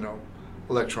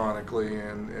 Electronically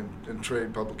and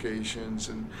trade publications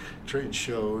and trade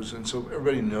shows, and so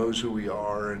everybody knows who we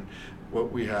are and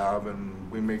what we have,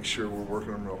 and we make sure we're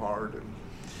working them real hard. And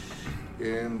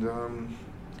and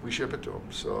we ship it to them.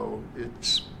 So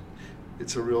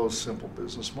it's a real simple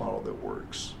business model that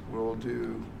works. We'll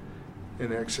do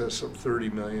in excess of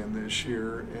 $30 million this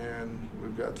year, and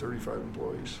we've got 35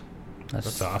 employees.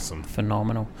 That's awesome.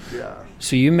 Phenomenal. Yeah.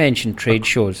 So you mentioned trade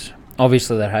shows.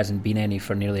 Obviously, there hasn't been any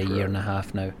for nearly a year and a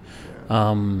half now.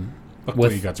 Yeah.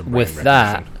 Luckily, you got some brand With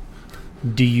that,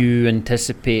 recognition. do you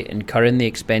anticipate incurring the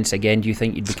expense again? Do you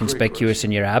think you'd be It's a great conspicuous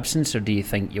in your absence, or do you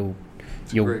think you'll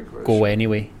great go question.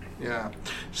 anyway? Yeah.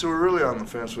 So we're really on the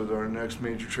fence with our next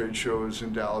major trade show is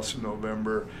in Dallas in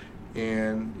November.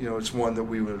 And, it's one that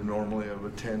we would normally have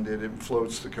attended. It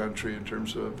floats the country in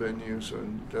terms of venues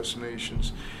and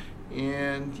destinations.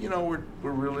 And, we're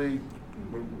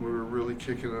really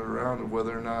kicking it around of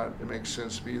whether or not it makes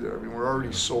sense to be there. I mean, we're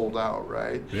already sold out,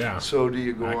 right? Yeah. So do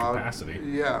you go At out? capacity.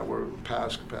 Yeah, we're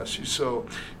past capacity. So,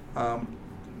 so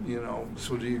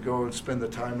do you go and spend the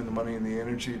time and the money and the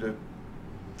energy to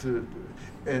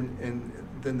and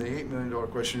then the $8 million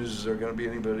question is there going to be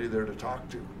anybody there to talk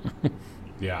to?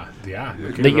 Yeah.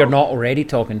 That you're not already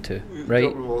talking to,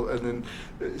 right? Well, and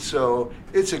then, so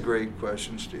it's a great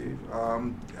question, Steve.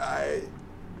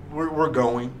 We're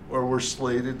going, or we're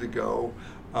slated to go,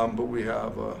 but we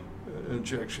have an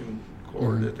injection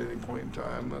cord at any point in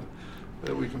time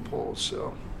that we can pull.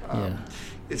 So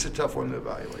it's a tough one to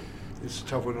evaluate. It's a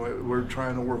tough one. We're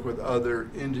trying to work with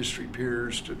other industry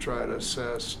peers to try to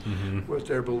assess what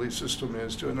their belief system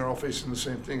is too, and they're all facing the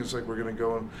same thing. It's like we're going to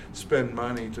go and spend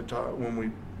money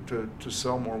to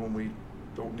sell more when we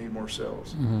don't need more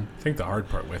sales. I think the hard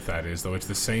part with that is, though, it's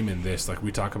the same in this. Like,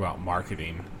 we talk about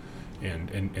marketing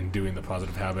and doing the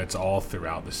positive habits all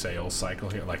throughout the sales cycle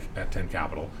here, like at 10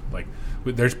 Capital. Like,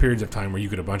 there's periods of time where you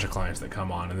get a bunch of clients that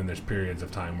come on, and then there's periods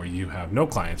of time where you have no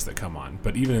clients that come on.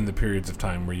 But even in the periods of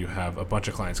time where you have a bunch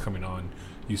of clients coming on,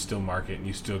 you still market and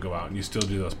you still go out and you still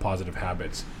do those positive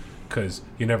habits, because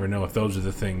you never know if those are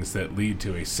the things that lead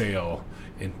to a sale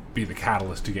and be the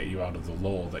catalyst to get you out of the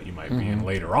lull that you might be in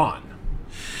later on.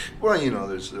 Well,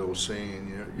 there's the old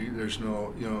saying, there's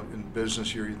no, in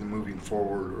business you're either moving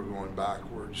forward or going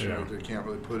backwards. Yeah. They can't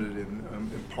really put it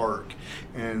in park.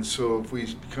 And so if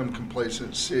we become complacent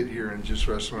and sit here and just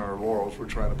rest on our laurels, we're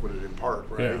trying to put it in park,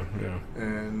 right? Yeah.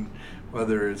 And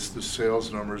whether it's the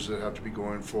sales numbers that have to be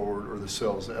going forward or the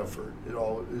sales effort, it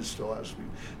still has to be.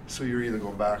 So you're either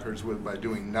going backwards by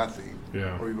doing nothing,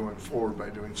 or you're going forward by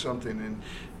doing something. And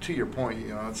to your point,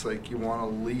 it's like you want to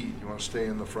lead, you want to stay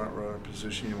in the front runner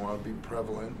position, you want to be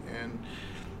prevalent, and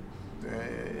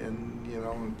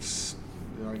it's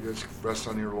I guess rest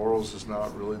on your laurels is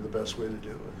not really the best way to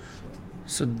do it.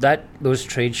 So those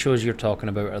trade shows you're talking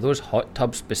about, are those hot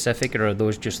tub specific, or are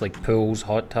those just like pools,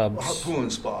 hot tubs? Pool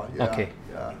and spa, yeah. Okay.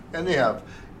 Yeah, and they have,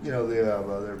 they have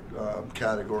other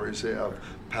categories. They have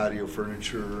patio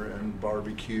furniture and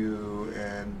barbecue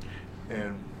and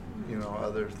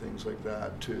other things like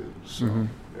that too. So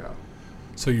yeah.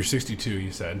 So you're 62,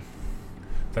 you said.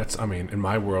 That's, in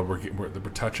my world, we're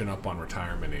touching up on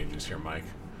retirement ages here, Mike.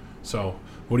 So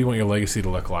what do you want your legacy to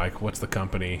look like? What's the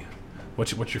company?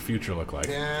 What's your future look like?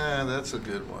 Yeah, that's a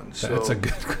good one. That's a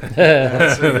good question.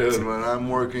 That's a good one. I'm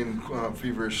working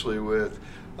feverishly with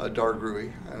Dar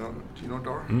Gruey. Do you know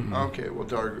Dar? Mm-mm. Okay, well,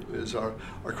 Dar is our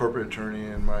corporate attorney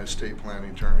and my estate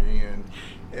planning attorney.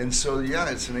 And so,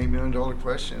 it's an $8 million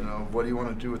question of what do you want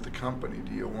to do with the company?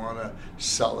 Do you want to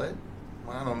sell it?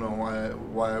 I don't know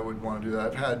why I would want to do that.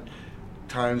 I've had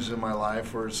times in my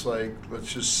life where it's like,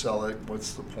 let's just sell it.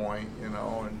 What's the point, and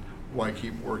why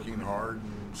keep working hard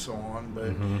and so on.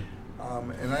 But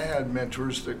and I had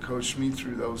mentors that coached me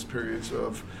through those periods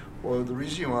of, well, the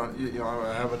reason you want,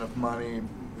 I have enough money,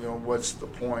 what's the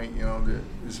point?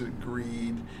 Is it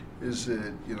greed? Is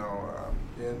it,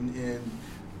 and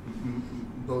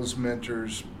those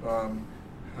mentors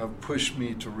have pushed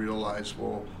me to realize,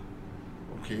 well,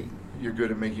 okay, you're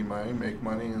good at making money, make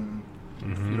money, and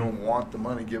if you don't want the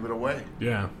money, give it away.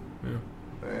 Yeah.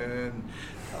 And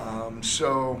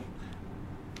so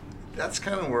that's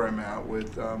kind of where I'm at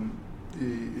with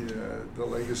the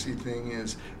legacy thing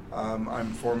is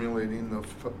I'm formulating the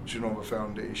Genova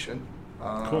Foundation.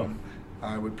 Cool.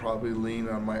 I would probably lean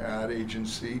on my ad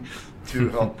agency to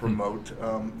help promote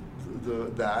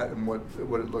that and what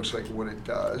it looks like and what it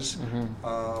does.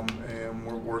 And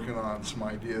we're working on some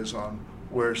ideas on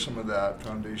where some of that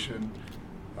foundation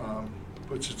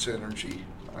puts its energy.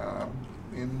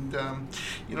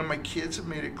 My kids have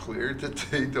made it clear that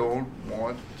they don't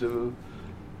want to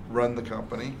run the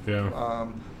company. Yeah.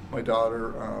 My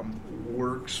daughter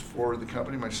works for the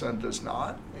company. My son does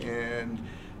not, and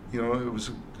you know, it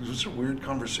was a weird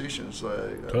conversation. It's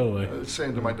like Totally. I was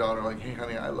saying to my daughter, like, "Hey,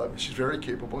 honey, I love you." She's very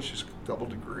capable. She's double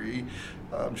degree,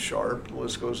 sharp. The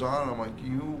list goes on. I'm like,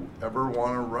 "You ever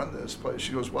want to run this place?"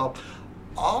 She goes, "Well,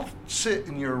 I'll sit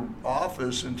in your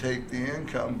office and take the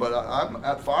income, but I'm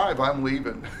at 5. I'm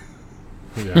leaving."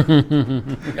 Yeah.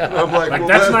 I'm like, well,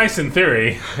 that's nice in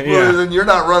theory. Well, Yeah. then you're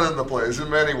not running the place in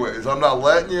many ways. I'm not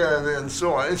letting you, and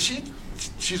so on. And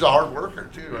she's a hard worker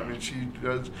too. I mean,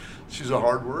 she's a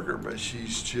hard worker, but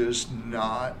she's just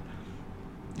not,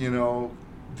 you know,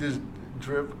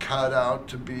 cut out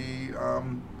to be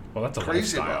Well, that's a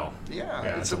crazy lifestyle. about.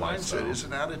 Yeah, it's a mindset. lifestyle. It's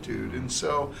an attitude, and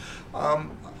so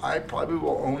I probably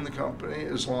will own the company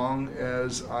as long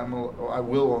as I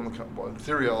will own the company. In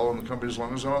theory, I'll own the company as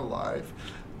long as I'm alive.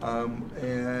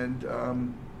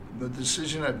 The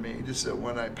decision I've made is that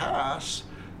when I pass,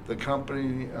 the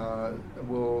company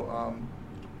will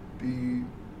be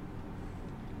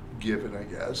given, I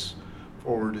guess,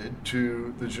 forwarded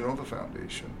to the Genova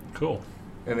Foundation. Cool.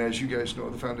 And as you guys know,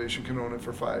 the foundation can own it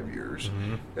for 5 years,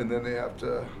 Mm-hmm. and then they have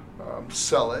to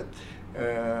sell it,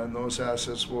 and those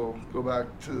assets will go back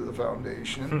to the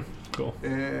foundation. Cool.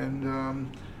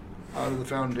 And out of the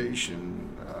foundation,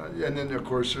 and then of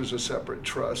course there's a separate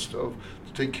trust to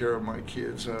take care of my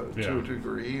kids to a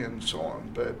degree and so on.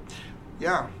 But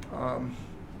yeah,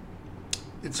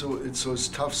 it's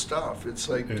tough stuff. It's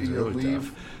like, It's do you really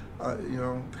leave? You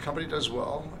know, the company does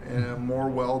well, and more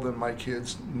well than my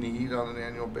kids need on an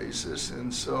annual basis,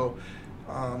 and so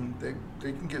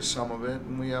they can get some of it,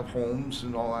 and we have homes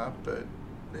and all that, but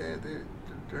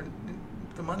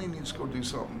the money needs to go do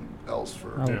something else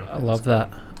for. I love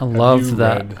that. I love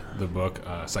that. Have you read the book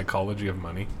Psychology of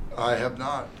Money? I have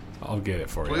not. I'll get it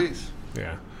for you. Please.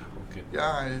 Yeah. Okay.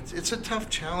 Yeah, it's a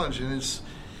tough challenge, and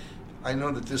I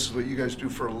know that this is what you guys do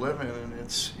for a living, and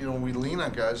it's, you know, we lean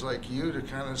on guys like you to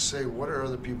kind of say, what are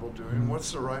other people doing?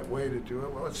 What's the right way to do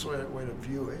it? What's the right way to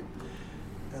view it?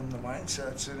 And the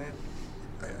mindsets in it.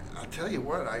 I'll tell you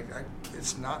what,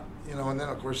 it's not, you know, and then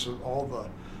of course all the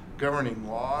governing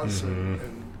laws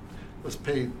and let's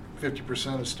pay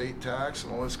 50% of state tax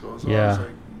and the list goes on. Yeah. It's like,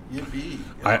 yippee. You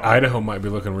know? Idaho might be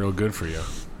looking real good for you.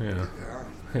 Yeah.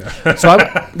 Yeah. So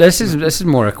this is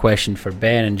more a question for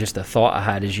Ben, and just a thought I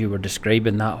had as you were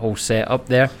describing that whole setup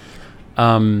there.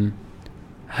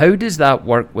 How does that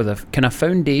work can a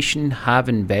foundation have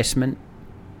an investment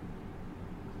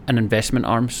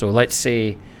arm? So let's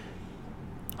say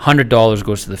 $100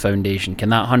 goes to the foundation. Can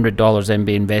that $100 then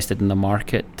be invested in the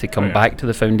market to come back to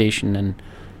the foundation?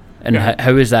 And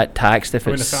how is that taxed if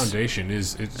it's... the foundation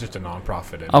it's just a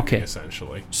nonprofit entity,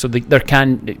 essentially. So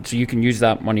so you can use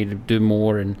that money to do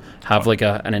more and have like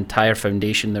an entire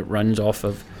foundation that runs off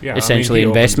of essentially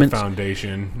investments. The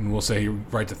foundation, and we'll say he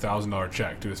writes a $1,000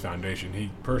 check to his foundation.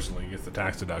 He personally gets the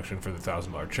tax deduction for the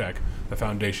 $1,000 check. The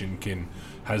foundation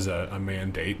has a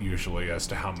mandate usually as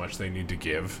to how much they need to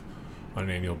give on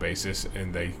an annual basis,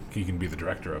 and he can be the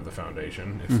director of the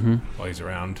foundation while he's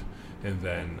around, and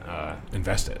then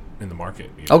invest it in the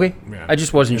market. You know? Okay. Yeah. I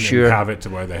just wasn't sure. Have it to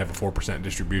where they have a 4%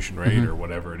 distribution rate or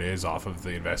whatever it is off of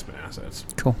the investment assets.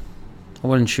 Cool. I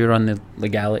wasn't sure on the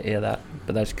legality of that,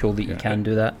 but that's cool that you can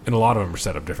do that. And a lot of them are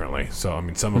set up differently. So I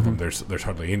mean, some of them there's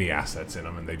hardly any assets in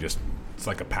them, and it's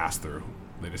like a pass through.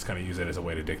 They just kind of use it as a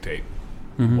way to dictate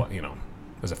what, you know,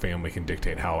 as a family can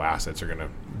dictate how assets are going to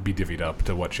be divvied up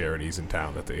to what charities in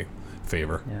town that they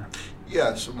favor.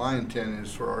 Yeah, so my intent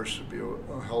is for ours to be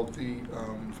a healthy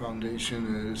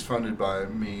foundation that is funded by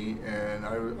me, and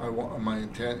I want, my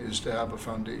intent is to have a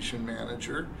foundation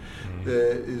manager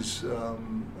that is,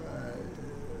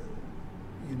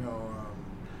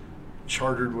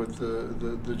 chartered with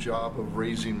the job of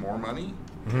raising more money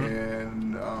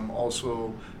and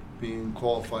also being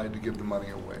qualified to give the money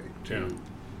away to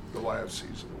the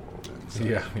YFCs of the world. And so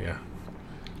Yeah.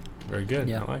 Very good.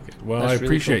 Yeah. I like it. Well, That's I really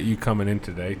appreciate cool. you coming in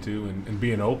today, too, and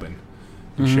being open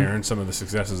and sharing some of the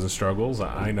successes and struggles.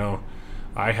 I know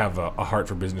I have a heart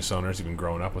for business owners, even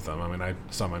growing up with them. I mean, I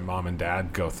saw my mom and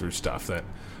dad go through stuff that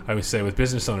I would say with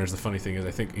business owners, the funny thing is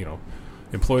I think, you know,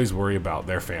 employees worry about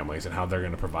their families and how they're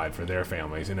going to provide for their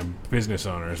families, and business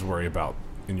owners worry about,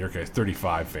 in your case,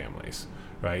 35 families.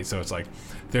 Right, so it's like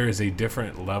there is a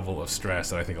different level of stress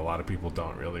that I think a lot of people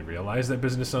don't really realize that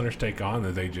business owners take on,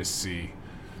 that they just see,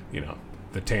 you know,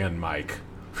 the tan Mike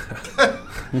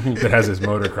that has his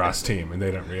motocross team, and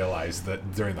they don't realize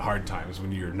that during the hard times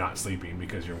when you're not sleeping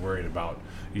because you're worried about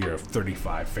your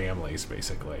 35 families,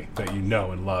 basically, that you know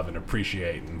and love and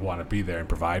appreciate and want to be there and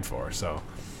provide for. So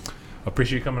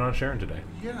appreciate you coming on, Sharon, today.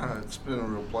 Yeah, it's been a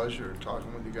real pleasure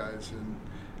talking with you guys, and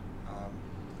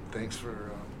thanks for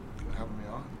having me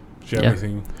on. Do you have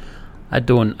anything? I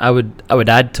don't. I would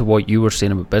add to what you were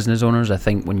saying about business owners. I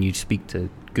think when you speak to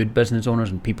good business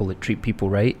owners and people that treat people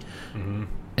right,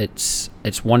 it's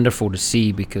wonderful to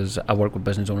see, because I work with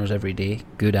business owners every day,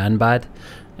 good and bad,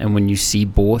 and when you see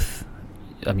both,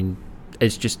 I mean,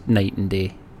 it's just night and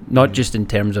day. Not just in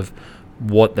terms of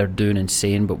what they're doing and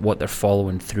saying, but what they're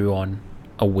following through on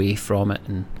away from it,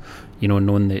 and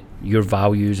knowing that your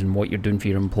values and what you're doing for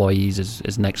your employees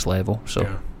is next level. So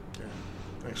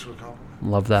Thanks for the compliment.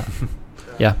 love that.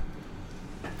 Yeah.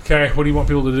 Okay, what do you want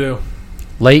people to do?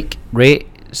 Like, rate,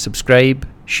 subscribe,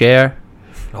 share,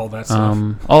 All that stuff.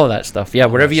 all of that stuff. Yeah,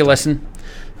 All wherever that you stuff. listen,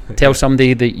 tell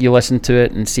somebody that you listen to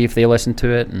it and see if they listen to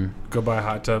it, and Go buy a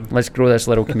hot tub. let's grow this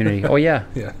little community. Oh yeah.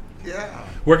 Yeah. Yeah.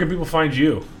 Where can people find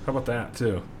you? How about that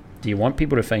too? Do you want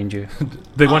people to find you?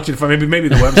 They want you to find maybe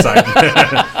the website.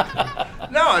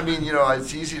 No, I mean,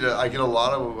 it's easy to. I get a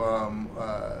lot of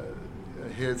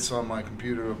hits on my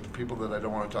computer of people that I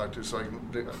don't want to talk to, so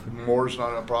more's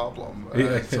not a problem. But,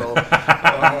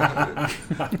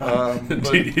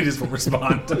 you just won't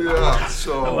respond. yeah.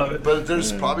 So, I love it. but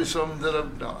there's probably some that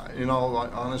have. In all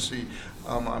honesty,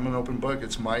 I'm an open book.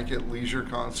 It's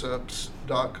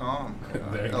Mike@leisureconcepts.com.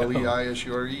 There you go.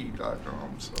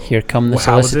 LEISURE.com. So. Here come the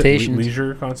How was it? solicitations.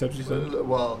 Leisure concepts, you said?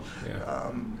 Well,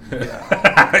 Yeah.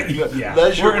 yeah. Yeah.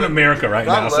 We're in America right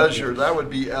now. Not so- leisure. That would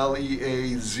be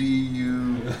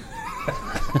LEAZURREE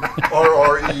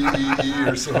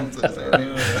or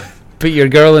something. But your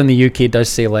girl in the UK does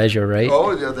say leisure, right?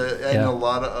 Oh, yeah, and Yeah. a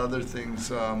lot of other things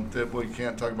that we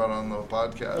can't talk about on the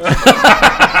podcast. But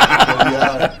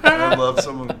yeah, I love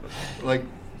some of,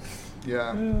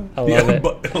 yeah. I love it.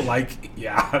 But it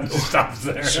just stops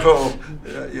there. So,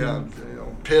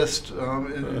 pissed.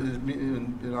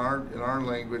 In our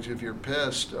language, if you're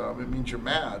pissed, it means you're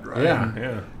mad, right?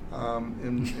 Yeah.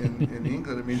 In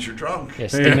England, it means you're drunk. Yeah,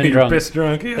 steaming You're drunk. pissed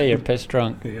drunk. Yeah. Hey, you're pissed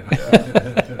drunk. Yeah.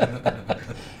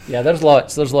 Yeah, there's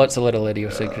lots of little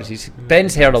idiosyncrasies.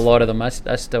 Ben's heard a lot of them. I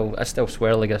still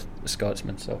swear like a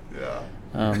Scotsman. So. Yeah.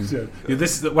 So,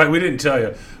 this is we didn't tell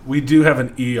you. We do have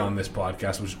an E on this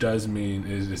podcast, which does mean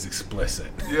it is explicit.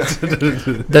 Yeah.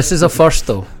 This is a first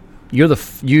though. You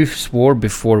swore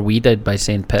before we did by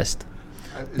saying pissed.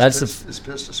 Is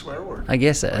pissed a swear word? I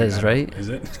guess it is, right? Is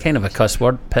it? It's kind of a cuss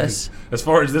word, piss. As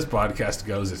far as this podcast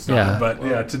goes, it's not. Yeah.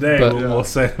 But today But- we'll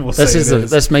say This is it is.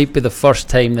 this might be the first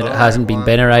time that it hasn't been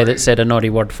Ben or I that said a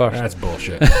naughty word first. That's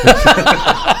bullshit.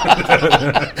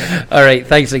 All right,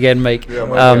 thanks again, Mike. Yeah,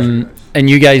 my pleasure, guys. And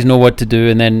you guys know what to do.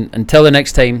 And then until the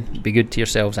next time, be good to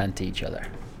yourselves and to each other.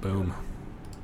 Boom.